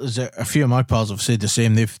 There's a few of my pals have said the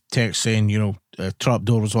same. They've texted saying, you know,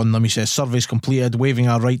 Trapdoor was one of them. He says, surveys completed, waiving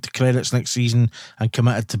our right to credits next season and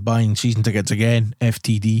committed to buying season tickets again,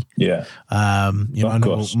 FTD. Yeah. You know, I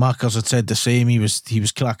know Markers had said the same. He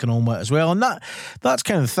was cracking on with it as well. And that's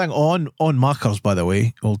kind of the thing. On Markers, by the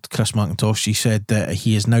way, old Chris McIntosh, he said that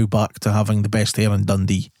he is now back to having the best hair in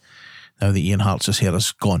Dundee now that Ian Hart's hair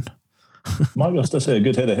is gone. Markers does say a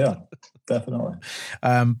good head of hair. Definitely.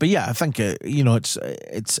 But yeah, I think you know,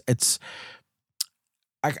 it's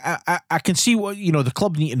I can see what, you know, the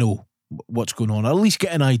club need to know what's going on, or at least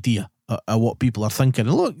get an idea of what people are thinking.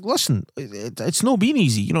 And look, listen, it's not been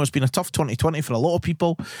easy. You know, it's been a tough 2020 for a lot of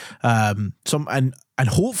people. And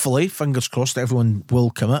hopefully, fingers crossed, everyone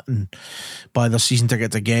will commit and buy their season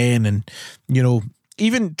ticket again. And you know,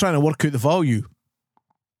 even trying to work out the value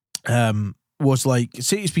was like,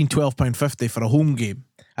 say it's been £12.50 for a home game.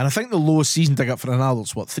 And I think the lowest season ticket for an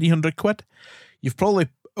adult's what, £300? You've probably,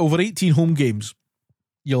 over 18 home games,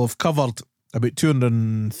 you'll have covered about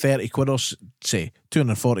 230 quid or say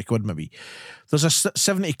 240 quid maybe. There's a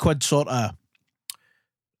 70 quid sort of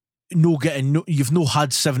you've no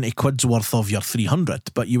had 70 quid's worth of your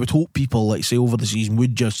 300, but you would hope people, like say over the season,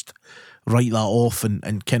 would just write that off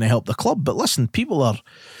and kind of help the club. But listen, people are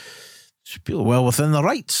well within their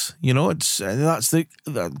rights, you know. That's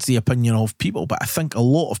the opinion of people, but I think a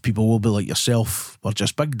lot of people will be like yourself. We're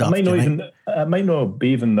just big daft. It might not be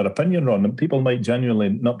even their opinion, Ron. People might genuinely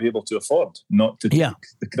not be able to afford not to take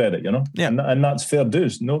the credit, you know. Yeah, and that's fair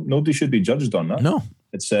dues. Nobody should be judged on that. No,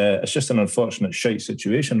 it's just an unfortunate shite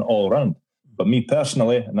situation all around. But me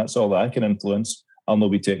personally, and that's all that I can influence, I'll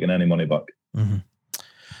not be taking any money back. Mm-hmm.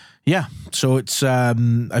 Yeah, so it's I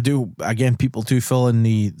do, again, people do fill in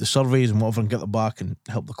the surveys and whatever and get them back and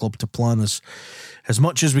help the club to plan as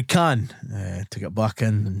much as we can to get back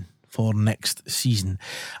in for next season.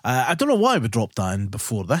 I don't know why we dropped that in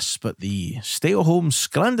before this, but the stay-at-home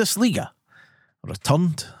Skandisliga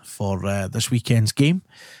returned for this weekend's game.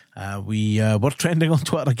 We were trending on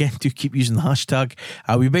Twitter again. Do keep using the hashtag.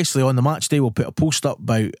 We basically, on the match day, we'll put a post up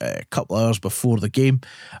about a couple of hours before the game.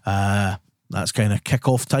 That's kind of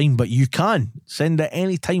kick-off time, but you can send it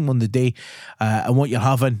any time on the day and what you're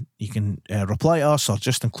having. You can reply to us or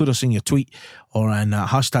just include us in your tweet or in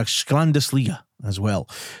hashtag Skandisliga as well.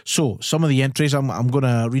 So some of the entries, I'm going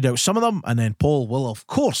to read out some of them, and then Paul will, of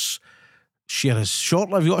course, share his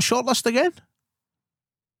shortlist. Have you got a shortlist again?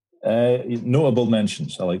 Notable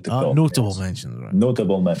mentions, I like to call notable mentions, right?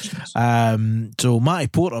 Notable mentions. So Matty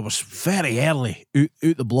Porter was very early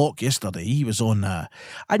out the block yesterday. He was on I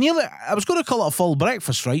was going to call it a full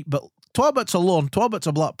breakfast, right? But 12 bits of Lorne, 12 bits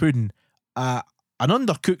of black pudding, an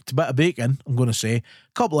undercooked bit of bacon, I'm going to say, a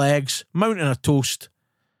couple of eggs, mountain of toast.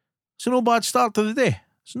 It's no bad start to the day.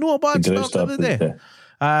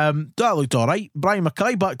 That looked alright. Brian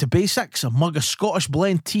Mackay back to basics, a mug of Scottish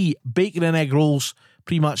blend tea, bacon and egg rolls,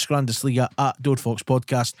 pre-match Skandisliga at Dode Fox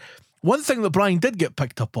Podcast. One thing that Brian did get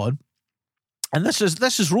picked up on, and this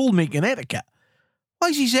is rule making etiquette. Why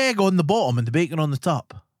is his egg on the bottom and the bacon on the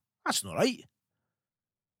top? That's not right.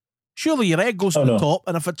 Surely your egg goes to the top,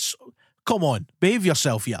 and if it's... Come on, behave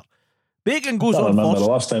yourself here. Bacon goes on first. I remember the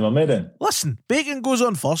last time I made it. Listen, bacon goes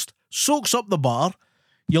on first, soaks up the butter,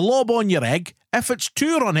 you lob on your egg. If it's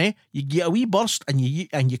too runny, you get a wee burst and you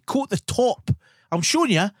coat the top. I'm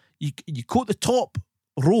showing you, you coat the top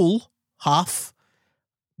roll half.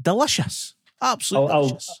 Delicious. Absolutely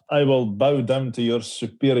delicious. I will bow down to your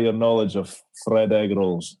superior knowledge of Fred egg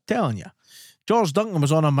rolls. Telling you. George Duncan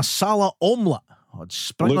was on a masala omelette. Had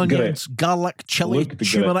spring onions, garlic, chilli,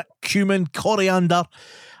 turmeric, cumin, coriander,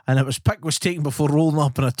 and it was pick was taken before rolling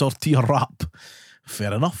up in a tortilla wrap.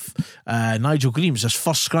 Fair enough. Nigel Green was his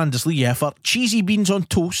first Scandus League effort. Cheesy beans on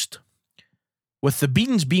toast, with the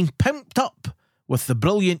beans being pimped up with the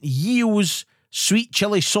brilliant Yeo's sweet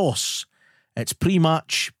chili sauce. It's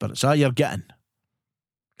pre-match, but it's all you're getting.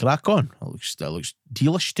 Crack on. That looks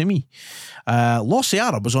delish to me. Los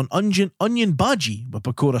Arab was on onion bhaji with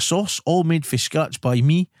pakora sauce, all made from scratch by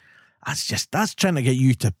me. That's trying to get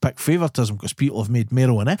you to pick favouritism because people have made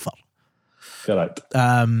marrow an effort. Correct.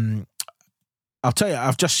 I'll tell you,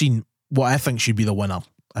 I've just seen what I think should be the winner.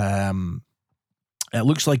 It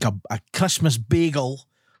looks like a Christmas bagel,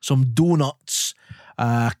 some donuts,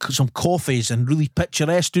 some coffees, and really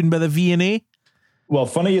picturesque doing by the V&A. Well,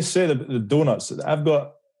 funny you say the donuts.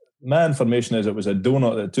 My information is it was a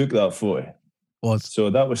donut that took that photo. What?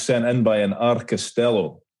 So that was sent in by an R.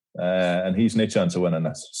 Costello, and he's no chance of winning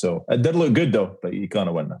this. So it did look good though, but you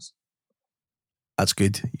can't win this. That's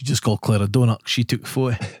good. You just called Claire a donut. She took the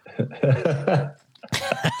photo.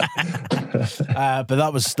 But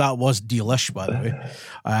that was delish, by the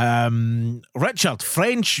way. Richard,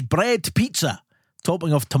 French bread pizza,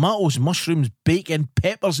 topping of tomatoes, mushrooms, bacon,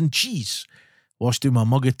 peppers, and cheese. Washed down my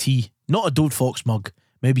mug of tea. Not a Dode Fox mug.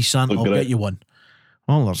 Maybe Santa will get you one.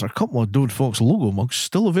 Well, there's a couple of Dode Fox logo mugs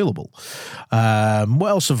still available. What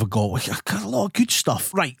else have I got? We've got a lot of good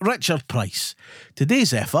stuff. Right, Richard Price.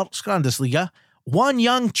 Today's effort, Scandus Liga, Wan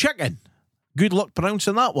Yang chicken. Good luck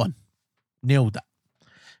pronouncing that one. Nailed it.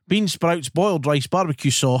 Bean sprouts, boiled rice,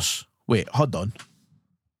 barbecue sauce. Wait, hold on.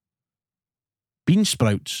 Bean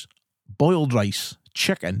sprouts, boiled rice,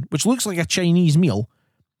 chicken, which looks like a Chinese meal,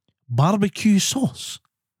 barbecue sauce.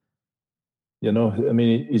 You know, I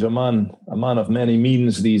mean, he's a man of many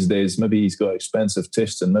means these days. Maybe he's got expensive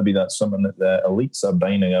tastes, and maybe that's something that the elites are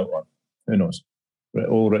dining out on. Who knows?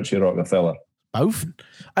 Old Richie Rockefeller. Bowfen.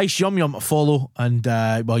 Ice Yum Yum to follow, and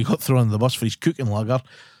he got thrown under the bus for his cooking lager.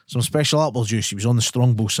 Some special apple juice. He was on the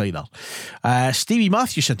Strongbow cider. Stevie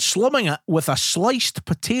Mathewson slumming it with a sliced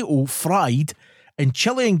potato fried in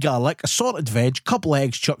chili and garlic, assorted veg, couple of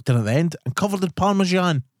eggs chucked in at the end, and covered in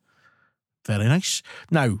Parmesan. Very nice.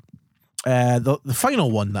 Now, the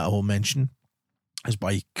final one that I will mention is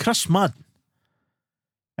by Chris Madden.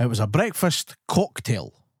 It was a breakfast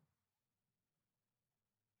cocktail,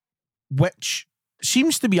 which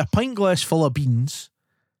seems to be a pint glass full of beans.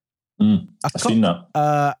 I've seen that.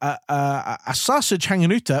 A sausage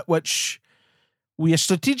hanging out it, which we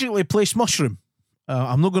strategically placed mushroom.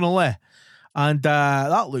 I'm not going to lie. And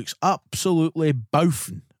that looks absolutely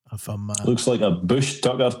bowfen. Looks like a Bush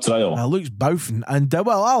Tucker trial. Looks bowfen. And,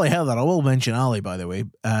 Ali Heather, I will mention Ali, by the way.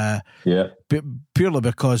 Yeah. Purely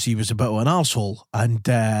because he was a bit of an arsehole. And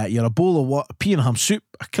you're a bowl of pea and ham soup,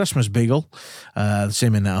 a Christmas bagel, the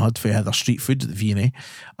same in that I had for Heather Street Food at the V&A.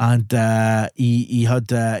 And he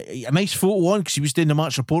had a nice photo on because he was doing the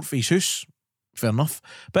match report for his house. Fair enough.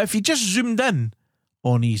 But if you just zoomed in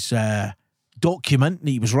on his document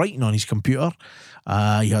that he was writing on his computer,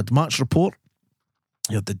 he had match report.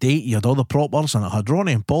 You had the date, you had all the propers, and it had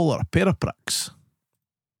Ronnie and Paul are a pair of pricks.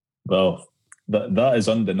 Well, that is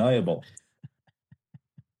undeniable.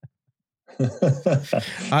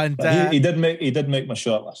 And he did make my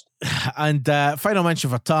shortlist. And final mention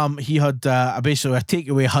for Tam, he had basically a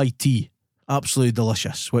takeaway high tea, absolutely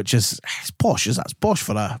delicious, which is it's posh. It's posh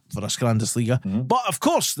for a Scandus Liga. Mm-hmm. But of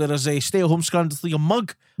course, there is a stay at home Scandus Liga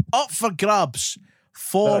mug up for grabs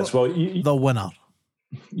for the winner.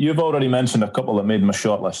 You've already mentioned a couple that made my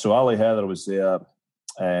shortlist. So Ali Heather was there,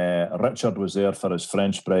 Richard was there for his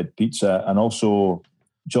French bread pizza, and also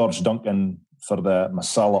George Duncan for the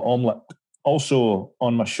masala omelette. Also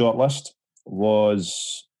on my shortlist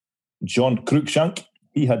was John Cruikshank.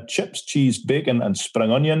 He had chips, cheese, bacon, and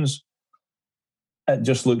spring onions. It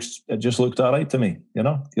just looked all right to me. You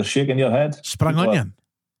know, you're shaking your head. Spring onion.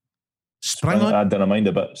 I didn't mind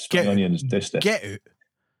a bit. Spring onion is tasty. Get out.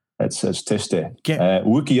 It's tasty.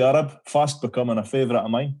 Wookie Arab, fast becoming a favourite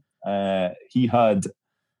of mine. He had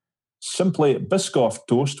simply Biscoff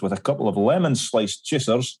toast with a couple of lemon sliced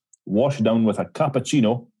chasers, washed down with a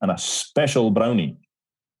cappuccino and a special brownie.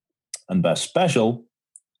 And by special,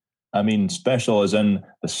 I mean special as in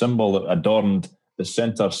the symbol that adorned the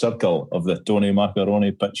centre circle of the Tony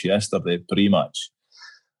Macaroni pitch yesterday pre-match.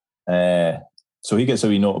 So he gets a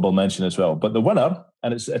wee notable mention as well. But the winner,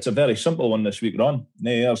 and it's a very simple one this week, Ron,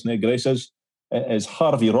 nae airs, nae graces, it is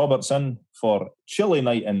Harvey Robertson for chili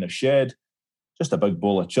night in the shed. Just a big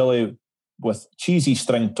bowl of chili with cheesy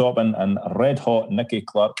string topping and red-hot Nicky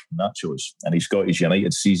Clark nachos. And he's got his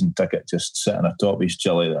United season ticket just sitting atop his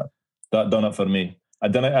chili there. That done it for me. I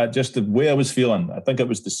done it just the way I was feeling. I think it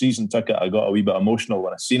was the season ticket. I got a wee bit emotional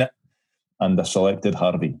when I seen it, and I selected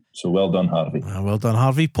Harvey. So well done, Harvey. Well done,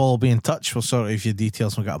 Harvey. Paul will be in touch. We'll sort out your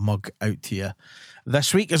details. We'll get a mug out to you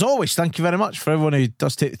this week. As always, thank you very much for everyone who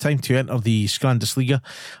does take the time to enter the Scandisliga.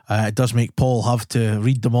 It does make Paul have to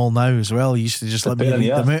read them all now as well. He used to just let me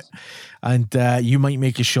read them out. And you might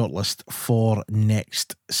make a shortlist for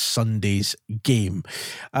next Sunday's game.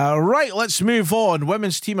 Right, let's move on.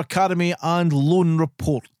 Women's Team Academy and Loan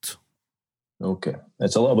Report. Okay.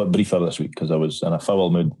 It's a little bit briefer this week because I was in a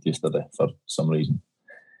foul mood yesterday for some reason.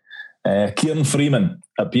 Kieran Freeman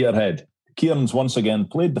at Peterhead. Kieran's once again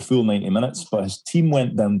played the full 90 minutes, but his team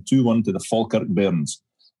went down 2-1 to the Falkirk Bairns.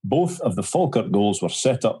 Both of the Falkirk goals were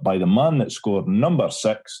set up by the man that scored number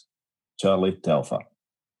 6, Charlie Telfer.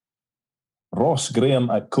 Ross Graham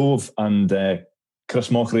at Cove and Chris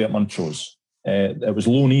Mochrie at Montrose. It was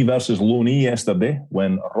Loney versus Loney yesterday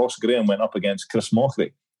when Ross Graham went up against Chris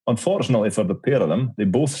Mochrie. Unfortunately for the pair of them, they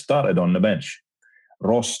both started on the bench.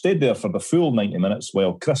 Ross stayed there for the full 90 minutes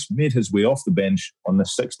while Chris made his way off the bench on the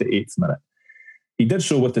 68th minute. He did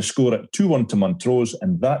so with the score at 2-1 to Montrose,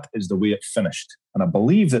 and that is the way it finished. And I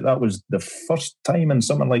believe that was the first time in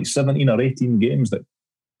something like 17 or 18 games that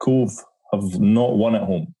Cove have not won at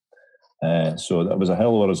home. So that was a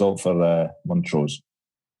hell of a result for Montrose.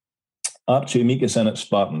 Archie Meekison at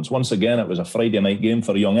Spartans. Once again, it was a Friday night game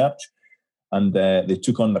for young Arch, and they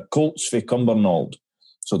took on the Colts for Cumbernauld.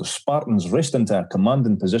 So the Spartans raced into a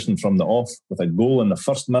commanding position from the off with a goal in the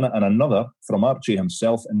first minute and another from Archie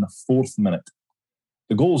himself in the 4th minute.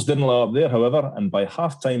 The goals didn't lie up there, however, and by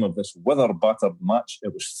half-time of this weather-battered match,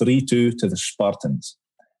 it was 3-2 to the Spartans.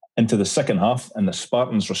 Into the second half, and the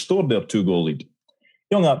Spartans restored their 2-goal lead.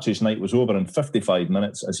 Young Archie's night was over in 55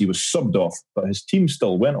 minutes as he was subbed off, but his team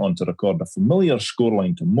still went on to record a familiar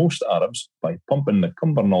scoreline to most Arabs by pumping the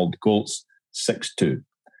Cumbernauld Colts 6-2.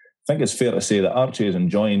 I think it's fair to say that Archie is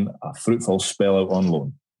enjoying a fruitful spell out on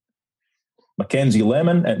loan. Mackenzie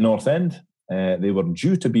Lemon at North End. They were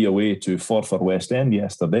due to be away to Forfar West End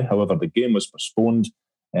yesterday. However, the game was postponed.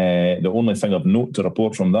 The only thing of note to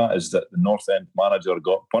report from that is that the North End manager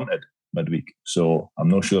got punted midweek. So I'm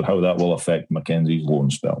not sure how that will affect Mackenzie's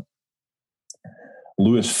loan spell.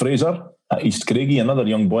 Lewis Fraser at East Craigie, another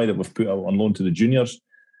young boy that we've put out on loan to the juniors.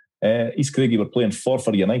 East Craigie were playing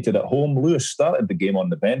Forfar United at home. Lewis started the game on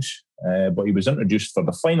the bench, but he was introduced for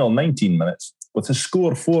the final 19 minutes with a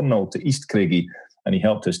score 4-0 to East Craigie, and he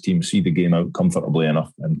helped his team see the game out comfortably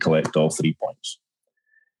enough and collect all 3 points.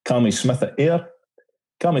 Cammy Smith at Ayr.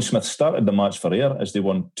 Cammy Smith started the match for Ayr as they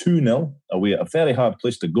won 2-0 away at a very hard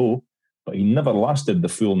place to go, but he never lasted the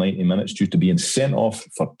full 90 minutes due to being sent off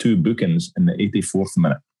for 2 bookings in the 84th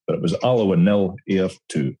minute. But it was Alloa 0, Ayr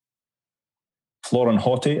 2. Florin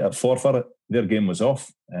Hottie at Forfar, their game was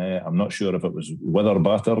off. I'm not sure if it was weather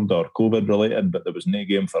battered or COVID related, but there was no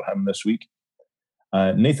game for him this week.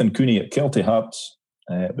 Nathan Cooney at Kelty Hearts.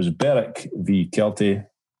 It was Berwick v Kelty.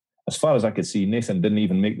 As far as I could see, Nathan didn't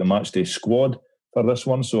even make the matchday squad for this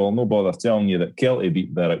one, so I'll no bother telling you that Kelty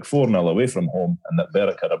beat Berwick 4-0 away from home and that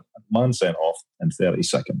Berwick had a man sent off in 30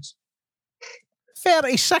 seconds.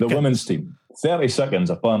 30 seconds? The women's team. 30 seconds,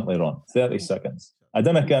 apparently, Ron. 30 seconds. I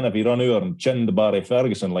don't know if he run over and chinned Barry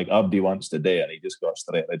Ferguson like Abdi wants today and he just got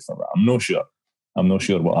straight red for that. I'm not sure. I'm not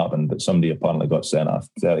sure what happened, but somebody apparently got sent off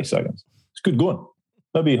 30 seconds. It's good going.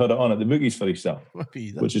 Maybe he had it on at the bookies for himself,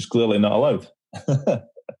 which is clearly not allowed.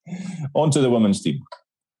 On to the women's team.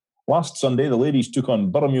 Last Sunday, the ladies took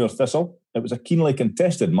on Boroughmuir Thistle. It was a keenly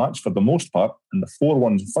contested match for the most part, and the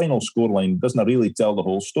 4-1 final scoreline doesn't really tell the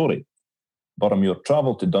whole story. Boroughmuir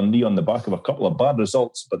travelled to Dundee on the back of a couple of bad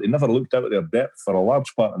results, but they never looked out of their depth for a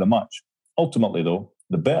large part of the match. Ultimately, though,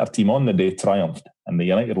 the better team on the day triumphed, and the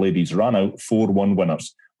United ladies ran out 4-1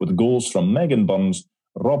 winners, with goals from Megan Burns,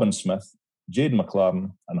 Robin Smith, Jade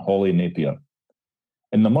McLaren, and Holly Napier.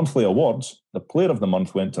 In the monthly awards, the Player of the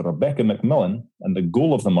Month went to Rebecca McMillan, and the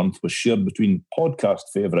Goal of the Month was shared between podcast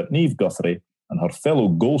favourite Niamh Guthrie and her fellow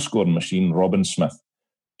goal-scoring machine, Robin Smith.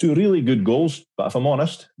 2 really good goals, but if I'm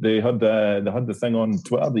honest, they had the thing on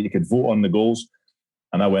Twitter that you could vote on the goals,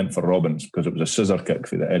 and I went for Robin's because it was a scissor kick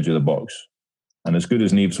for the edge of the box. And as good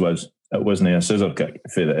as Niamh's was, it wasn't a scissor kick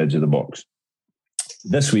for the edge of the box.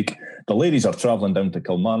 This week, the ladies are travelling down to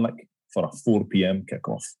Kilmarnock for a 4 p.m.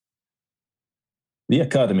 kick-off. The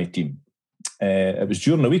academy team. It was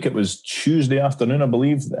during the week. It was Tuesday afternoon, I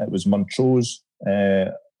believe. It was Montrose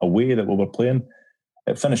away that we were playing.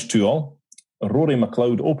 It finished 2-2. Rory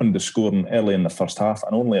McLeod opened the scoring early in the first half,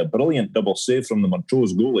 and only a brilliant double save from the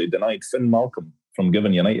Montrose goalie denied Finn Malcolm from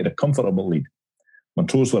giving United a comfortable lead.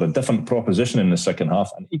 Montrose were a different proposition in the second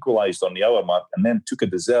half and equalised on the hour mark, and then took a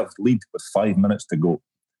deserved lead with 5 minutes to go.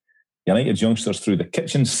 United's youngsters threw the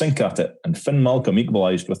kitchen sink at it, and Finn Malcolm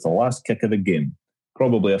equalised with the last kick of the game.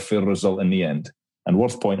 Probably a fair result in the end, and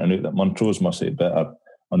worth pointing out that Montrose must have a better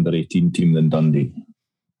under-18 team than Dundee.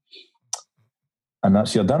 And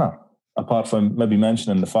that's your dinner. Apart from maybe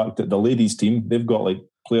mentioning the fact that the ladies' team, they've got like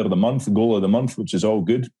player of the month, goal of the month, which is all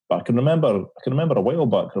good. But I can remember a while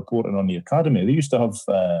back reporting on the academy. They used to have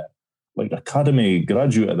like academy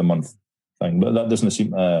graduate of the month thing, but that doesn't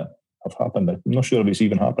seem to have happened. I'm not sure if it's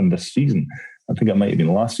even happened this season. I think it might have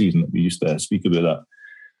been last season that we used to speak about that.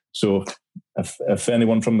 So if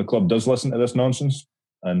anyone from the club does listen to this nonsense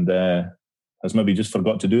and has maybe just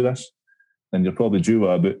forgot to do this, then you're probably due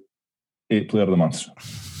about 8 player of the months.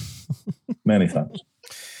 Many thanks.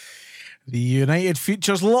 The United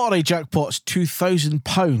Futures Lottery jackpot's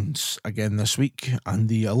 £2,000 again this week, and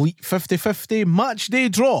the Elite 50-50 match day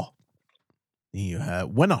draw. The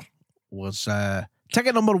winner was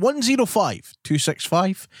ticket number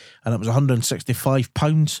 105265, and it was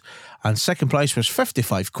 £165, and second prize was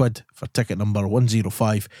 £55 for ticket number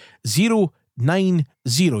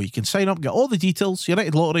 105090. You can sign up, get all the details,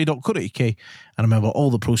 unitedlottery.co.uk, and remember, all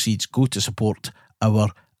the proceeds go to support our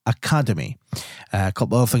academy. A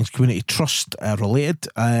couple of other things community trust related.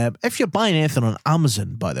 If you're buying anything on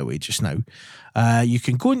Amazon, by the way, just now, you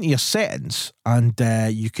can go into your settings and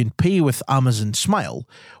you can pay with Amazon Smile,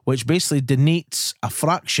 which basically donates a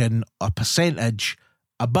fraction, a percentage,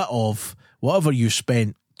 a bit of whatever you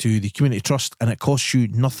spent to the community trust, and it costs you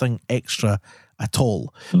nothing extra at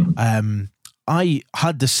all. I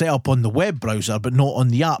had this set up on the web browser but not on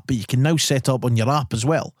the app, but you can now set up on your app as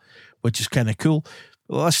well, which is kind of cool.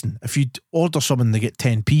 Listen, if you order something, they get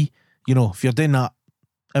 10p. You know, if you're doing that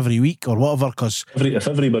every week or whatever, because if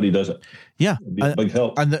everybody does it, yeah, it'd be a big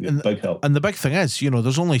help. Big help. And the big thing is, you know,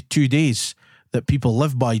 there's only 2 days that people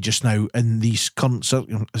live by just now in these current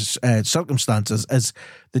circumstances. Is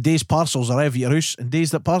the days parcels arrive at your house and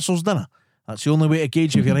days that parcels dinner. That's the only way to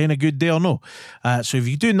gauge if you're having a good day or no. So if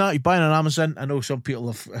you're doing that, you're buying on Amazon. I know some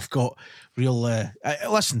people have got real.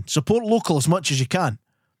 Listen, support local as much as you can.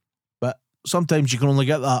 Sometimes you can only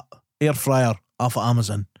get that air fryer off of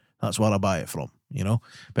Amazon. That's where I buy it from, you know.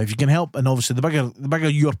 But if you can help, and obviously the bigger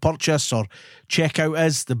your purchase or checkout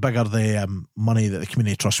is, the bigger the money that the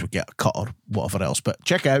community trust would get cut or whatever else. But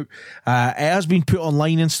check out, it has been put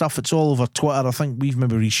online and stuff. It's all over Twitter. I think we've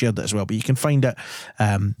maybe reshared it as well. But you can find it.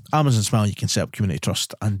 Amazon Smile, you can set up community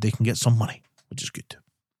trust and they can get some money, which is good.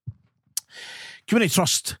 Community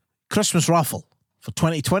trust Christmas raffle for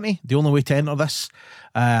 2020. The only way to enter this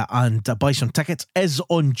and buy some tickets is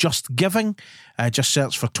on Just Giving. Just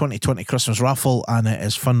search for 2020 Christmas raffle, and it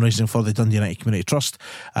is fundraising for the Dundee United Community Trust.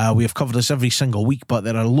 We have covered this every single week, but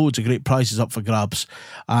there are loads of great prizes up for grabs,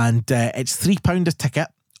 and it's £3 a ticket,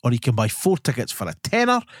 or you can buy 4 tickets for a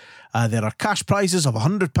tenner. There are cash prizes of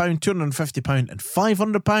 £100, £250 and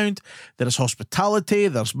 £500. There is hospitality,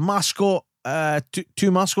 there's mascot, two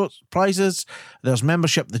mascot prizes, there's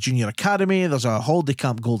membership to the Junior Academy, there's a holiday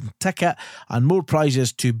camp golden ticket, and more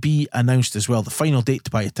prizes to be announced as well. The final date to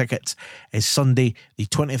buy your tickets is Sunday the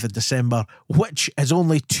 20th of December, which is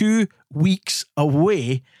only 2 weeks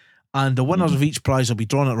away, and the winners of each prize will be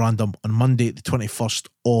drawn at random on Monday the 21st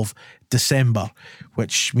of December,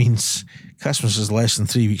 which means Christmas is less than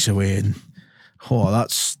 3 weeks away, and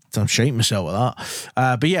I'm shitting myself with that.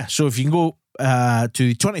 But yeah, so if you can go to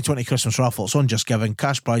the 2020 Christmas raffle, it's on Just Giving,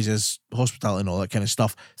 cash prizes, hospitality and all that kind of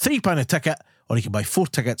stuff. £3 a ticket, or you can buy 4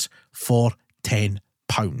 tickets for £10.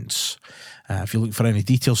 If you're looking for any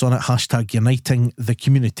details on it, hashtag Uniting the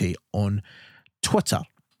Community on Twitter.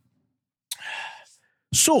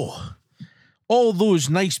 So, all those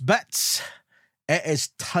nice bits, it is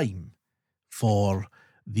time for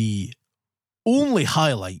the only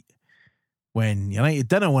highlight when United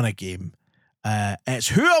didn't win a game. It's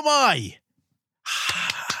Who Am I?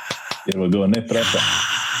 Here we go, no pressure.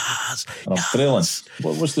 And I'm trailing.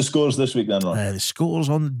 What's the scores this week then, Ron? The scores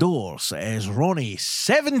on the doors is Ronnie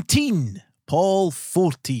 17, Paul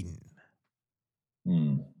 14.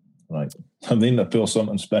 Right. I mean, I feel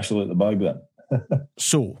something special at the bag then.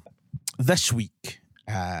 So, this week,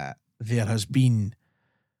 there has been...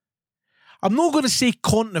 I'm not going to say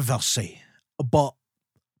controversy, but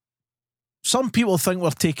some people think we're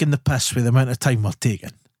taking the piss with the amount of time we're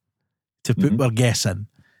taking to put our guess in.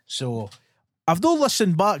 So I've not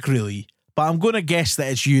listened back really, but I'm going to guess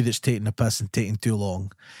that it's you that's taking the piss and taking too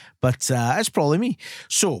long. But it's probably me.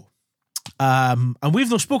 So, and we've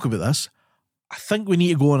not spoken about this. I think we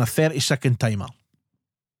need to go on a 30-second timer.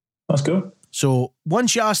 That's cool. So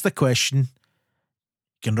once you ask the question,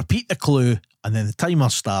 you can repeat the clue, and then the timer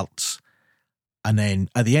starts. And then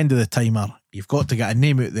at the end of the timer, you've got to get a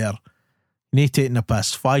name out there. No taking the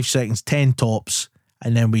piss. 5 seconds, 10 tops,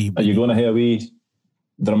 and then we. Are you going to hear a wee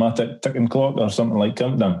dramatic ticking clock or something like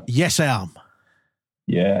Countdown? Yes, I am.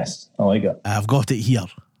 Yes, I like it. I've got it here.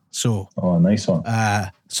 So. Oh, nice one.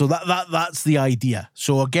 So that's the idea.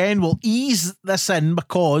 So again, we'll ease this in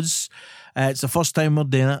because it's the first time we're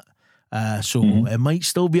doing it. So it might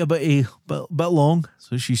still be a bit long,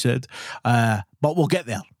 so she said. But we'll get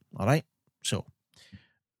there. All right. So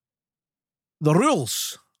the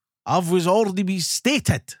rules have already been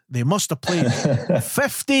stated. They must have played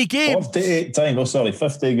 50 games. 48 times.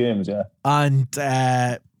 50 games, yeah. And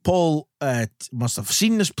Paul must have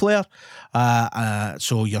seen this player.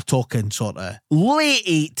 So you're talking sort of late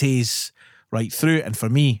 80s right through. And for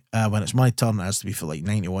me, when it's my turn, it has to be for like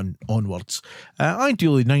 91 onwards.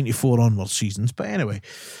 Ideally 94 onwards seasons. But anyway,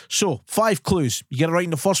 so 5 clues. You get it right in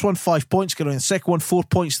the first one, 5 points. Get it right in the second one, 4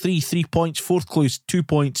 points. 3 points. Fourth clue is 2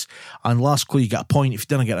 points. And last clue, you get a point. If you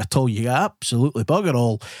didn't get it at all, you get absolutely bugger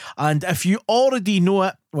all. And if you already know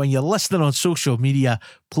it, when you're listening on social media,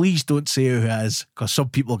 please don't say who it is, because some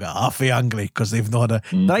people get halfway angry because they've not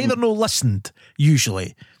they're either no listened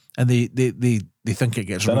usually, and they think it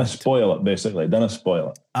gets ruined. Don't spoil it, basically. Don't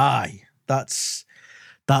spoil it. Aye, that's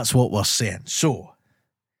what we're saying. So,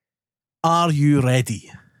 are you ready?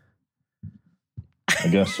 I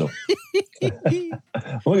guess so.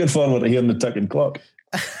 Looking forward to hearing the ticking clock.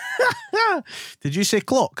 Did you say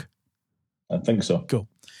clock? I think so. Cool.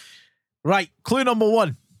 Right, clue number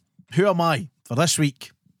 1. Who am I for this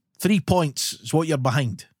week? 3 points is what you're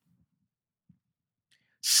behind.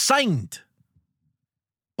 Signed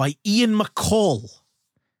by Ian McCall.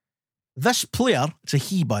 This player, it's a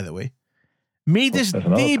he by the way, made his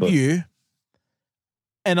debut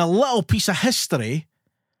in a little piece of history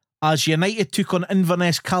as United took on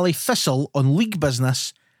Inverness Cali Thistle on league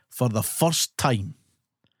business for the first time.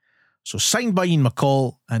 So signed by Ian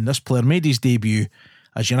McCall, and this player made his debut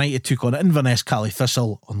as United took on Inverness Cali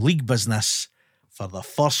Thistle on league business for the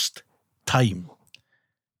first time.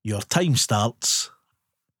 Your time starts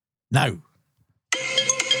now.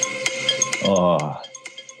 Oh,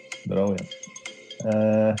 brilliant.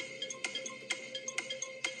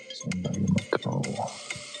 Somebody McCall.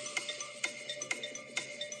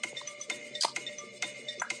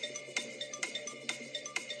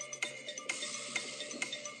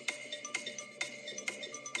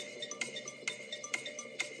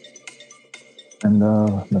 And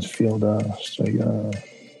midfielder, striker.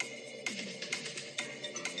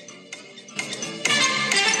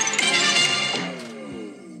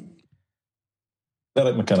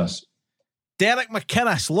 Derek McInnes. Derek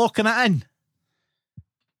McInnes, locking it in.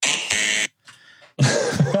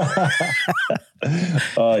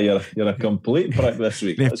 Oh, you're a complete prick this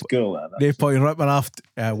week. That's cool, man. No point in ripping off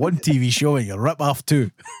one TV show and you rip off 2.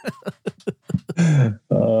 Count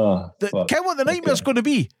what the nightmare's going to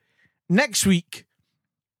be. Next week,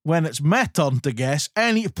 when it's my turn to guess,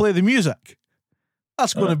 I need to play the music.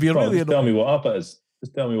 That's going to be really... Just tell me what up it is.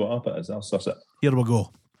 Just tell me what up it is. I'll suss it. Here we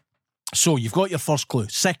go. So, you've got your first clue.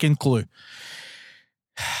 Second clue.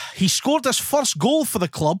 He scored his first goal for the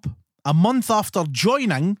club a month after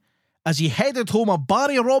joining as he headed home a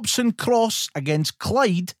Barry Robson cross against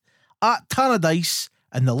Clyde at Tannadice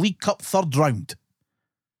in the League Cup third round.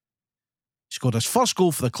 He scored his first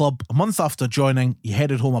goal for the club a month after joining. He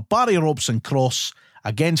headed home a Barry Robson cross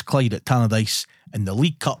against Clyde at Tannadice in the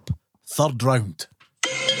League Cup third round.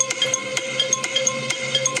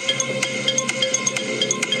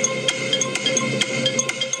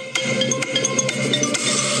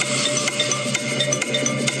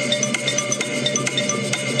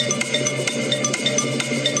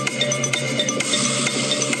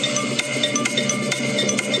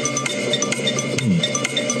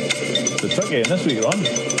 It's tricky in this week, Ron.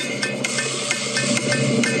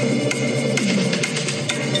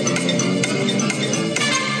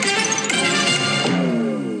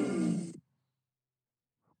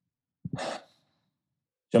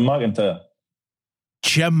 Jim McIntyre.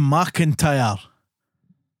 Jim McIntyre.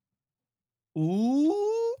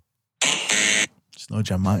 Ooh. It's no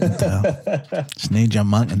Jim McIntyre. It's no Jim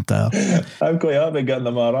McIntyre. I'm quite happy getting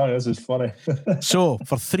them all wrong. This is funny. So,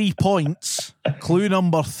 for 3 points, clue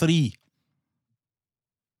number 3.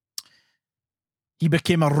 He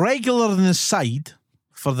became a regular in the side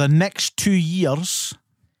for the next 2 years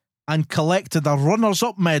and collected a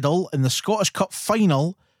runners-up medal in the Scottish Cup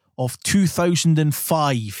final of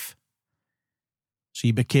 2005. So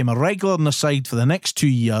he became a regular in the side for the next 2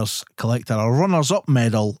 years, collected a runners-up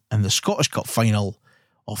medal in the Scottish Cup final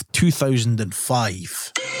of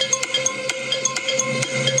 2005.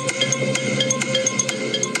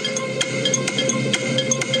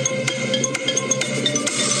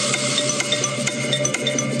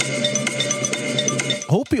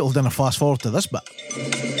 I hope people didn't fast forward to this bit.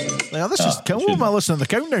 Like, this is what am I listening to the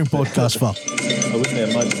Countdown podcast for? I wouldn't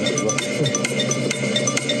imagine that.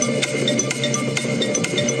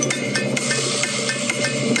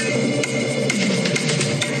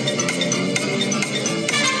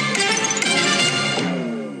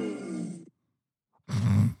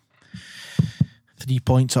 3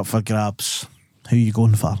 points up for grabs. Who are you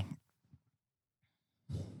going for?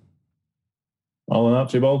 Alan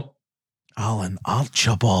Archibald. Alan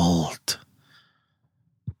Archibald.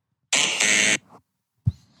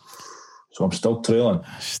 So I'm still trailing.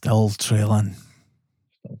 Still trailing.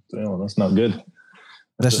 That's not good.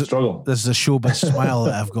 That's a struggle. This is a showbiz smile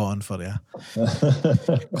that I've got on for you.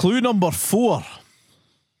 Clue number 4.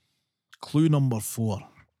 Clue number 4.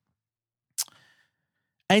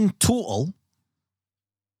 In total,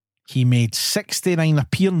 he made 69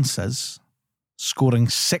 appearances, scoring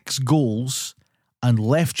 6 goals, and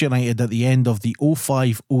left United at the end of the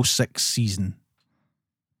 05-06 season.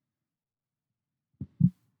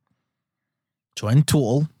 So in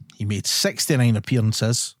total, he made 69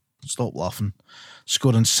 appearances, stop laughing,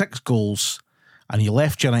 scoring 6 goals, and he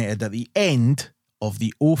left United at the end of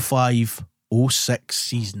the 05-06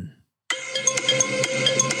 season.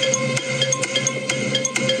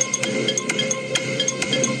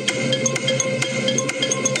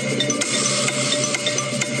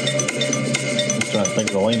 Trying to think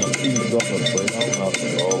of the lineup. Stephen Crawford played. Alan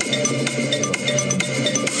Archibald.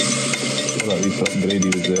 We thought Brady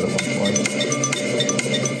was there at one point.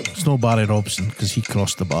 It's no Barry Robson because he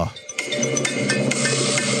crossed the bar.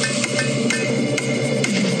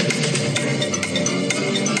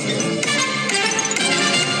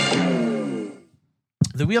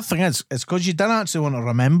 The weird thing is, it's because you didn't actually want to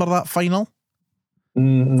remember that final.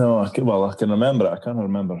 No, I can remember it. I can't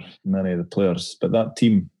remember many of the players, but that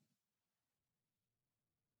team.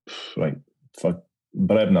 Right, fuck.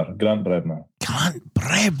 Grant Brebner. Grant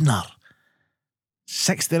Brebner.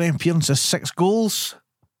 69 appearances, 6 goals.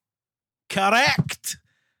 Correct.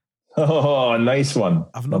 Oh, nice one.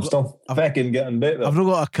 I'm still fucking getting better. I've not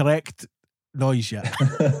got a correct noise yet.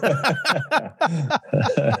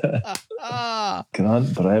 Grant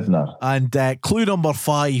Brebner. And clue number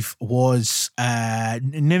 5 was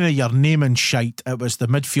none of your naming shite. It was the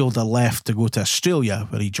midfielder left to go to Australia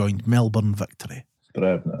where he joined Melbourne Victory.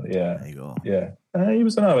 Brebner, yeah. There you go. Yeah. He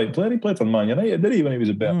was an alright player. He played for Man United, did he, when he was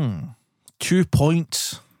a bit? 2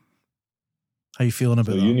 points. How you feeling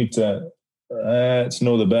about that? You need to... it's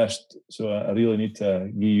no the best, so I really need to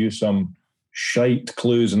give you some shite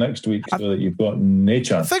clues next week so that you've got no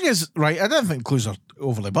chance. The thing is, right, I don't think clues are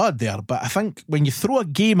overly bad there, but I think when you throw a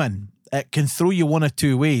game in, it can throw you one of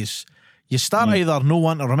 2 ways. You start either no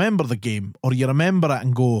one to remember the game, or you remember it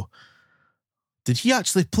and go, did he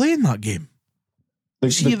actually play in that game? The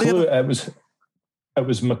clue, it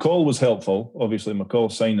was McCall was helpful. Obviously,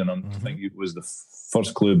 McCall signing him, I think it was the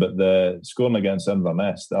first clue, but the scoring against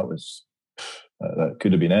Inverness, that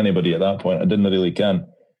could have been anybody at that point. I didn't really ken.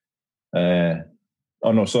 Playing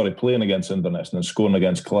against Inverness and then scoring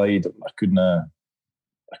against Clyde. I couldn't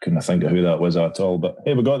think of who that was at all. But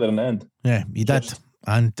hey, we got there in the end. Yeah, you did.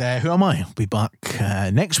 And who am I? I'll be back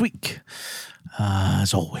next week,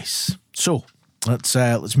 as always. So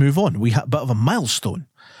let's move on. We had a bit of a milestone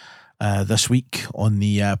this week on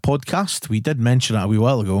the podcast. We did mention it a wee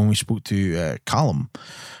while ago when we spoke to Callum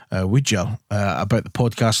Woodger about the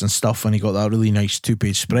podcast and stuff, and he got that really nice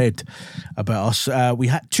 2-page spread about us. We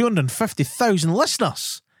had 250,000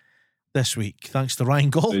 listeners this week, thanks to Ryan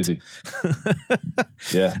Gold. Crazy.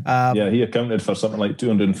 Yeah. He accounted for something like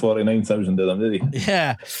 249,000 of them, did he?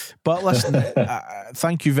 Yeah. But listen,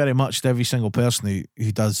 thank you very much to every single person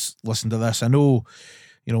who does listen to this. I know,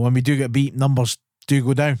 when we do get beat, numbers do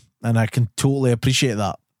go down, and I can totally appreciate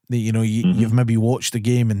that. You've maybe watched the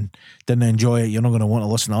game and didn't enjoy it. You're not going to want to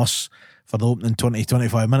listen to us for the opening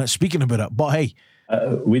 20-25 minutes speaking about it. But hey,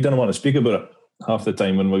 we didn't want to speak about it half the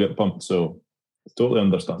time when we get pumped, so totally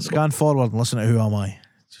understand. Scan forward and listen to Who Am I?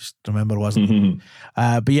 Just remember, wasn't it?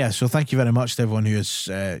 But yeah, so thank you very much to everyone who has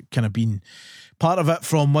kind of been part of it,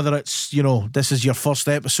 from whether it's, you know, this is your first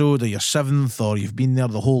episode or your 7th, or you've been there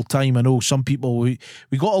the whole time. I know some people, we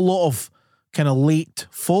got a lot of kind of late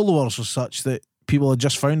followers or such, that people had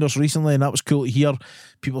just found us recently, and that was cool to hear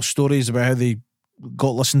people's stories about how they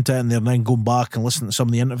got listened to it and they're now going back and listening to some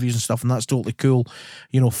of the interviews and stuff, and that's totally cool.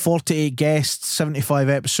 You know, 48 guests, 75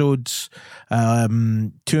 episodes,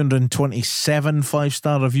 227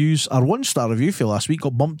 5-star reviews. Our 1-star review for last week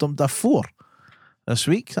got bumped up to 4 this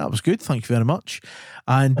week. That was good, thank you very much.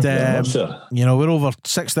 And you know, we're over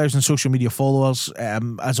 6,000 social media followers.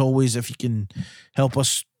 As always, if you can help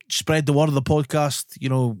us spread the word of the podcast, you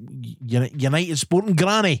know, United Sporting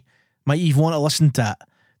Granny might even want to listen to it,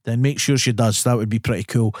 then make sure she does. That would be pretty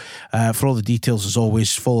cool. For all the details, as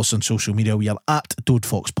always, follow us on social media. We are at Dode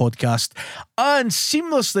Fox Podcast, and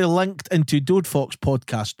seamlessly linked into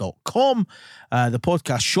dodefoxpodcast.com. The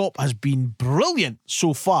podcast shop has been brilliant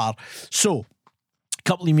so far. So, a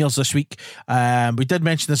couple of emails this week. We did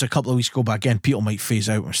mention this a couple of weeks ago, but again, people might phase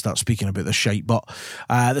out and start speaking about this shite. But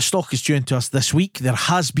the stock is due into us this week. There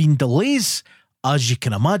has been delays, as you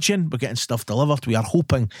can imagine. We're getting stuff delivered. We are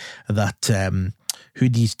hoping that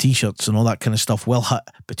hoodies, t-shirts and all that kind of stuff will hit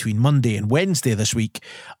between Monday and Wednesday this week,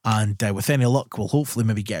 and with any luck we'll hopefully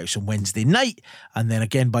maybe get out some Wednesday night, and then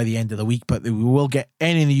again by the end of the week. But we will get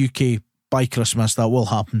any in the UK by Christmas. That will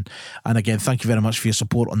happen. And again, thank you very much for your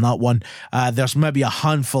support on that one. There's maybe a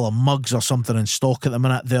handful of mugs or something in stock at the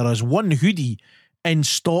minute. There is one hoodie in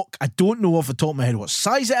stock. I don't know off the top of my head what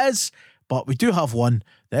size it is, but we do have one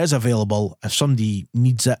that is available if somebody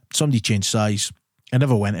needs it. Somebody changed size, I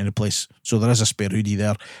never went any place, so there is a spare hoodie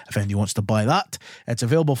there if anybody wants to buy that. It's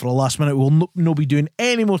available for the last minute. We'll not be doing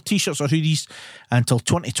any more t-shirts or hoodies until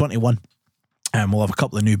 2021. And we'll have a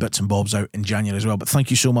couple of new bits and bobs out in January as well. But thank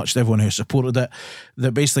you so much to everyone who supported it.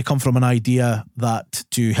 That basically come from an idea that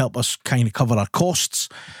to help us kind of cover our costs,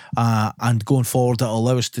 and going forward it'll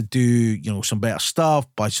allow us to do, you know, some better stuff,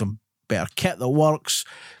 buy some better kit that works,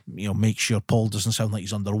 you know, make sure Paul doesn't sound like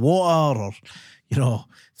he's underwater, or, you know,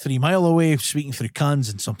 3 mile away speaking through cans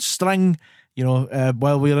and some string, you know,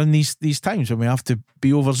 while we're in these times when we have to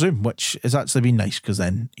be over Zoom, which has actually been nice, because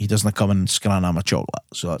then he doesn't come and scran at my chocolate,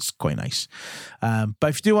 so that's quite nice. But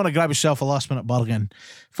if you do want to grab yourself a last minute bargain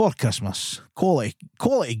for Christmas,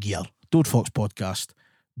 quality gear,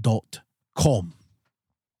 dodefoxpodcast.com.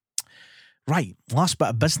 Right, last bit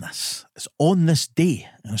of business. It's on this day,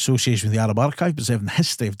 in association with the Arab Archive, preserving the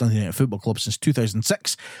history of Dundee United Football Club since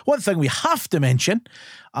 2006. One thing we have to mention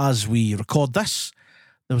as we record this,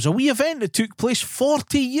 there was a wee event that took place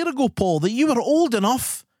 40 years ago, Paul, that you were old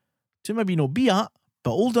enough to maybe not be at,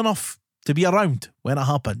 but old enough to be around when it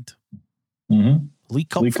happened. Mm-hmm. League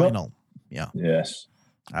Cup final. Yeah. Yes.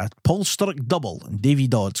 Paul Sturrock double and Davy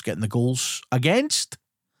Dodds getting the goals against...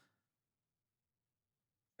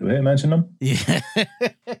 Do we mention them? Yeah.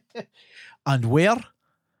 And where?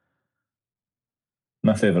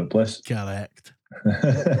 My favourite place. Correct.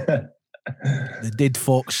 The Dead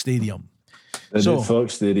Fox Stadium. Dead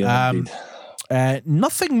Fox Stadium, indeed.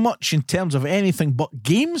 Nothing much in terms of anything but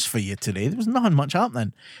games for you today. There was nothing much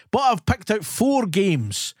happening. But I've picked out 4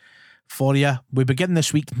 games for you. We begin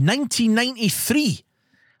this week, 1993.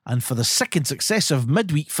 And for the second successive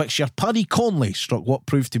midweek fixture, Paddy Conley struck what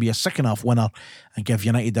proved to be a second-half winner and give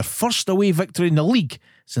United their first away victory in the league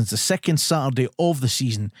since the second Saturday of the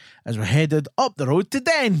season, as we're headed up the road to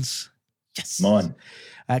Dens. Yes. Come on.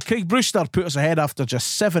 Craig Brewster put us ahead after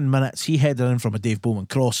just 7 minutes. He headed in from a Dave Bowman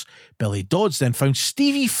cross. Billy Dodds then found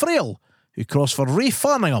Stevie Frail, who crossed for Ray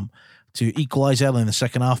Farningham to equalise early in the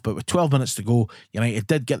second half, but with 12 minutes to go, United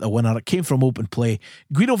did get the winner. It came from open play.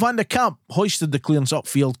 Guido van de Kamp hoisted the clearance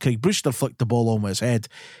upfield. Craig Brewster flicked the ball on with his head.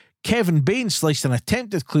 Kevin Bain sliced an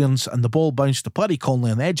attempted clearance and the ball bounced to Paddy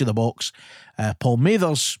Conley on the edge of the box. Paul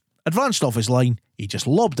Mathers advanced off his line. He just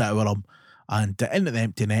lobbed it over him and into the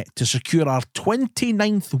empty net to secure our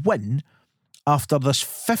 29th win after this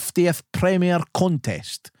 50th Premier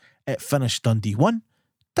contest. It finished Dundee 1,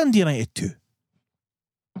 Dundee United 2.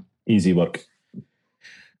 Easy work.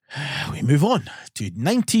 We move on to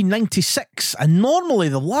 1996, and normally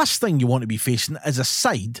the last thing you want to be facing is a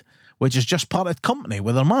side which has just parted company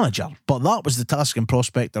with their manager, but that was the task in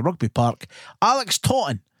prospect at Rugby Park. Alex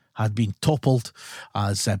Totten had been toppled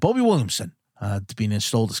as Bobby Williamson had been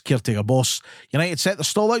installed as caretaker boss. United set the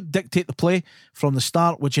stall out, dictate the play from the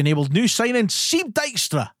start, which enabled new signing Sieb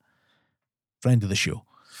Dijkstra, friend of the show,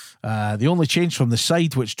 The only change from the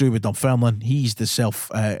side, which drew with Dunfermline, he eased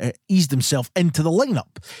himself into the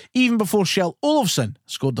lineup. Even before Kjell Olofsson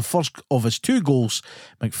scored the first of his 2 goals,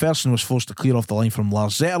 McPherson was forced to clear off the line from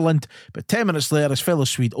Lars Zetterlund, but 10 minutes later his fellow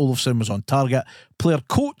Swede Olofsson was on target. Player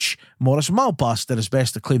coach Morris Malpass did his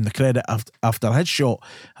best to claim the credit after his shot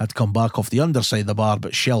had come back off the underside of the bar,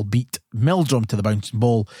 but Kjell beat Meldrum to the bouncing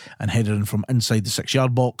ball and headed in from inside the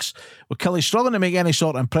 6-yard box. With Kelly struggling to make any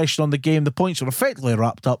sort of impression on the game, the points were effectively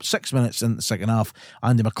wrapped up 6 minutes in the second half.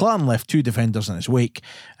 Andy McLaren left 2 defenders in his wake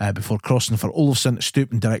before crossing for Olofsson to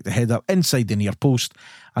stoop and direct the header inside the near post.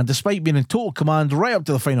 And despite being in total command right up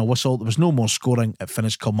to the final whistle, there was no more scoring. It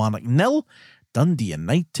finished Kilmarnock 0, Dundee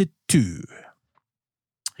United 2.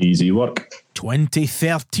 Easy work.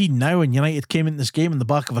 2013 now, and United came into this game in the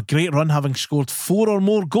back of a great run, having scored 4 or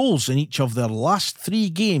more goals in each of their last 3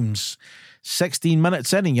 games. 16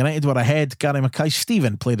 minutes in and United were ahead. Gary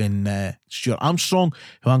Mackay-Steven played in Stuart Armstrong,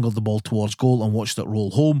 who angled the ball towards goal and watched it roll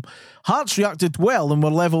home. Hearts reacted well and were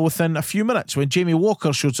level within a few minutes when Jamie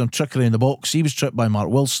Walker showed some trickery in the box. He was tripped by Mark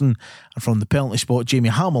Wilson, and from the penalty spot Jamie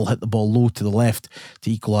Hamill hit the ball low to the left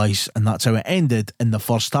to equalise, and that's how it ended in the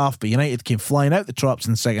first half. But United came flying out the traps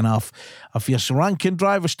in the second half. A fierce Rankin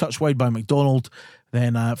drive was touched wide by McDonald.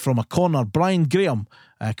 Then from a corner, Brian Graham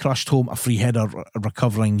crashed home a free header,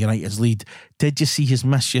 recovering United's lead. Did you see his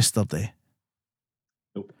miss yesterday?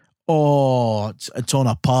 Nope. Oh, it's on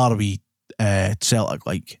a par with Celtic.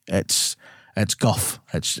 Like it's guff.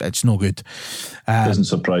 It's no good. Doesn't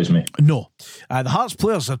surprise me. No. The Hearts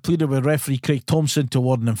players had pleaded with referee Craig Thompson to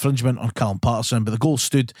award an infringement on Callum Patterson, but the goal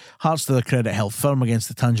stood. Hearts, to their credit, held firm against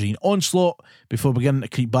the Tangerine onslaught before beginning to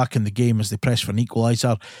creep back in the game as they pressed for an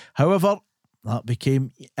equaliser. However, that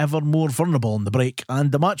became ever more vulnerable in the break,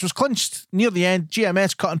 and the match was clinched near the end.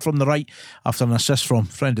 GMS cutting from the right after an assist from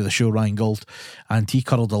friend of the show Ryan Gould, and he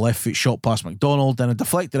curled a left foot shot past McDonald, and a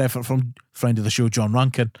deflected effort from friend of the show John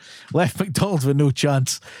Rankin left McDonald with no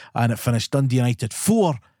chance, and it finished Dundee United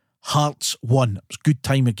 4, Hearts 1. It was a good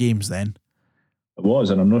time of games then. It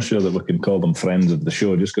was, and I'm not sure that we can call them friends of the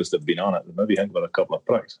show just because they've been on it. They maybe think we're a couple of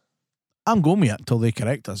pricks. I'm going with it until they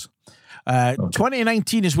correct us. Okay.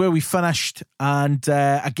 2019 is where we finished, and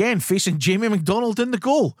again facing Jamie McDonald in the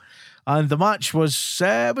goal, and the match was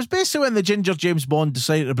basically when the ginger James Bond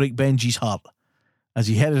decided to break Benji's heart as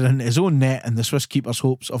he headed in his own net, and the Swiss keeper's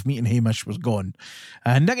hopes of meeting Hamish was gone.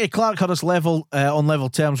 Nicky Clark had us level on level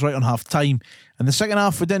terms right on half time. In the second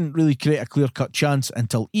half, we didn't really create a clear cut chance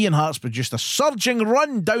until Ian Harts produced a surging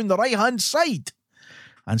run down the right hand side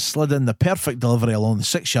and slid in the perfect delivery along the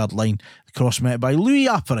 6-yard line. The cross met by Louis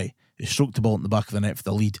Apare, who stroked the ball in the back of the net for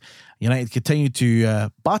the lead. United continued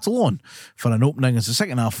to battle on for an opening as the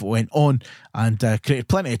second half went on, and created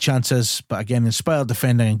plenty of chances, but again inspired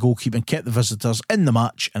defending and goalkeeping kept the visitors in the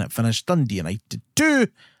match, and it finished Dundee United 2,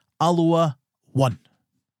 Alloa 1.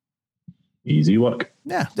 Easy work.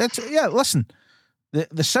 Yeah, listen, the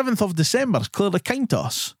 7th of December is clearly kind to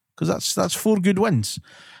us, because that's 4 good wins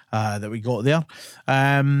that we got there.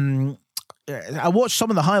 I watched some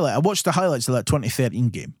of the highlights. I watched the highlights of that 2013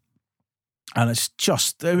 game. And it's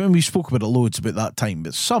just, I mean, we spoke about it loads about that time,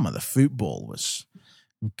 but some of the football was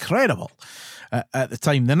incredible at the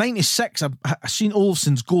time. The 96, I've seen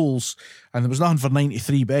Olofsson's goals, and there was nothing for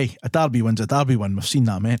 93, but hey, a derby win's a derby win. We've seen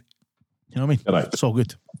that, mate. You know what I mean? Correct. It's all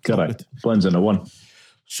good. Correct. Blends into one.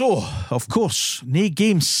 So, of course, no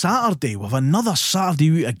game Saturday. With another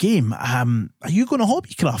Saturday out of game. Are you going to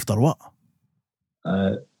Hobbycraft or what?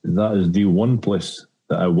 That is the one place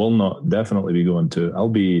that I will not definitely be going to.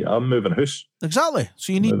 I'm moving house. Exactly.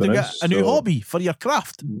 So you need to get a new hobby for your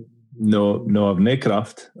craft. No, I've no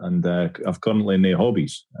craft, and I've currently no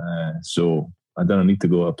hobbies. So I don't need to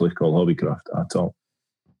go to a place called Hobbycraft at all.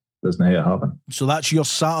 Doesn't happen. So that's your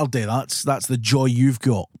Saturday. That's the joy you've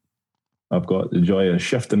got. I've got the joy of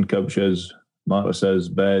shifting couches, mattresses,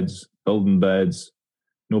 beds, building beds.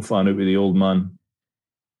 No fan out with the old man.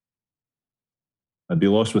 I'd be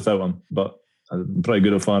lost without him, but I'm pretty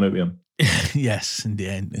good at fan out with him. Yes, in the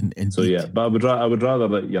end. So yeah, but I would rather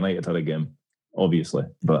that United had a game, obviously.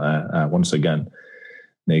 But once again,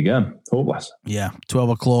 hopeless. Yeah, 12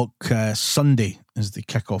 o'clock Sunday is the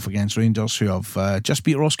kick-off against Rangers, who have just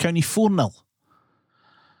beat Ross County 4-0.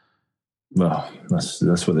 Well,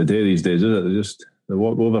 that's what they do these days, is it? They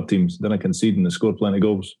walk over teams, then I concede and they score plenty of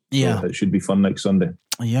goals. Yeah. So it should be fun next Sunday.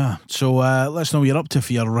 Yeah. So let's know what you're up to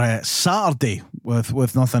for your Saturday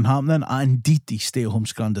with nothing happening. And indeed, the stay-at-home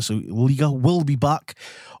Scandus Liga will be back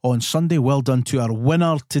on Sunday. Well done to our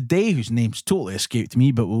winner today, whose name's totally escaped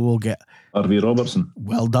me, but we will get... RV Robertson.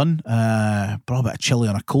 Well done. Probably a bit of chilli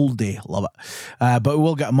on a cold day. Love it. But we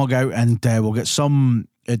will get a mug out, and we'll get some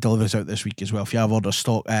delivers out this week as well. If you have ordered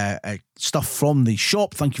stuff from the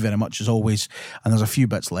shop, thank you very much as always. And there's a few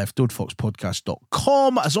bits left.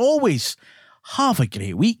 DodeFoxPodcast.com. As always, have a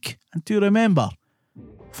great week. And do remember,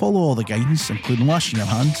 follow all the guidance, including washing your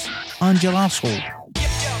hands and your arsehole.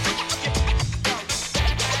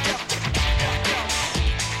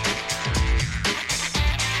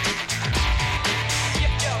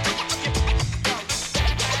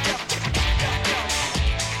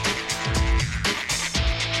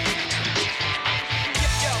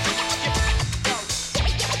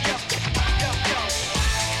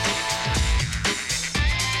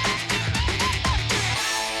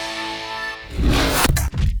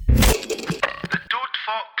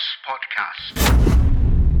 Podcast.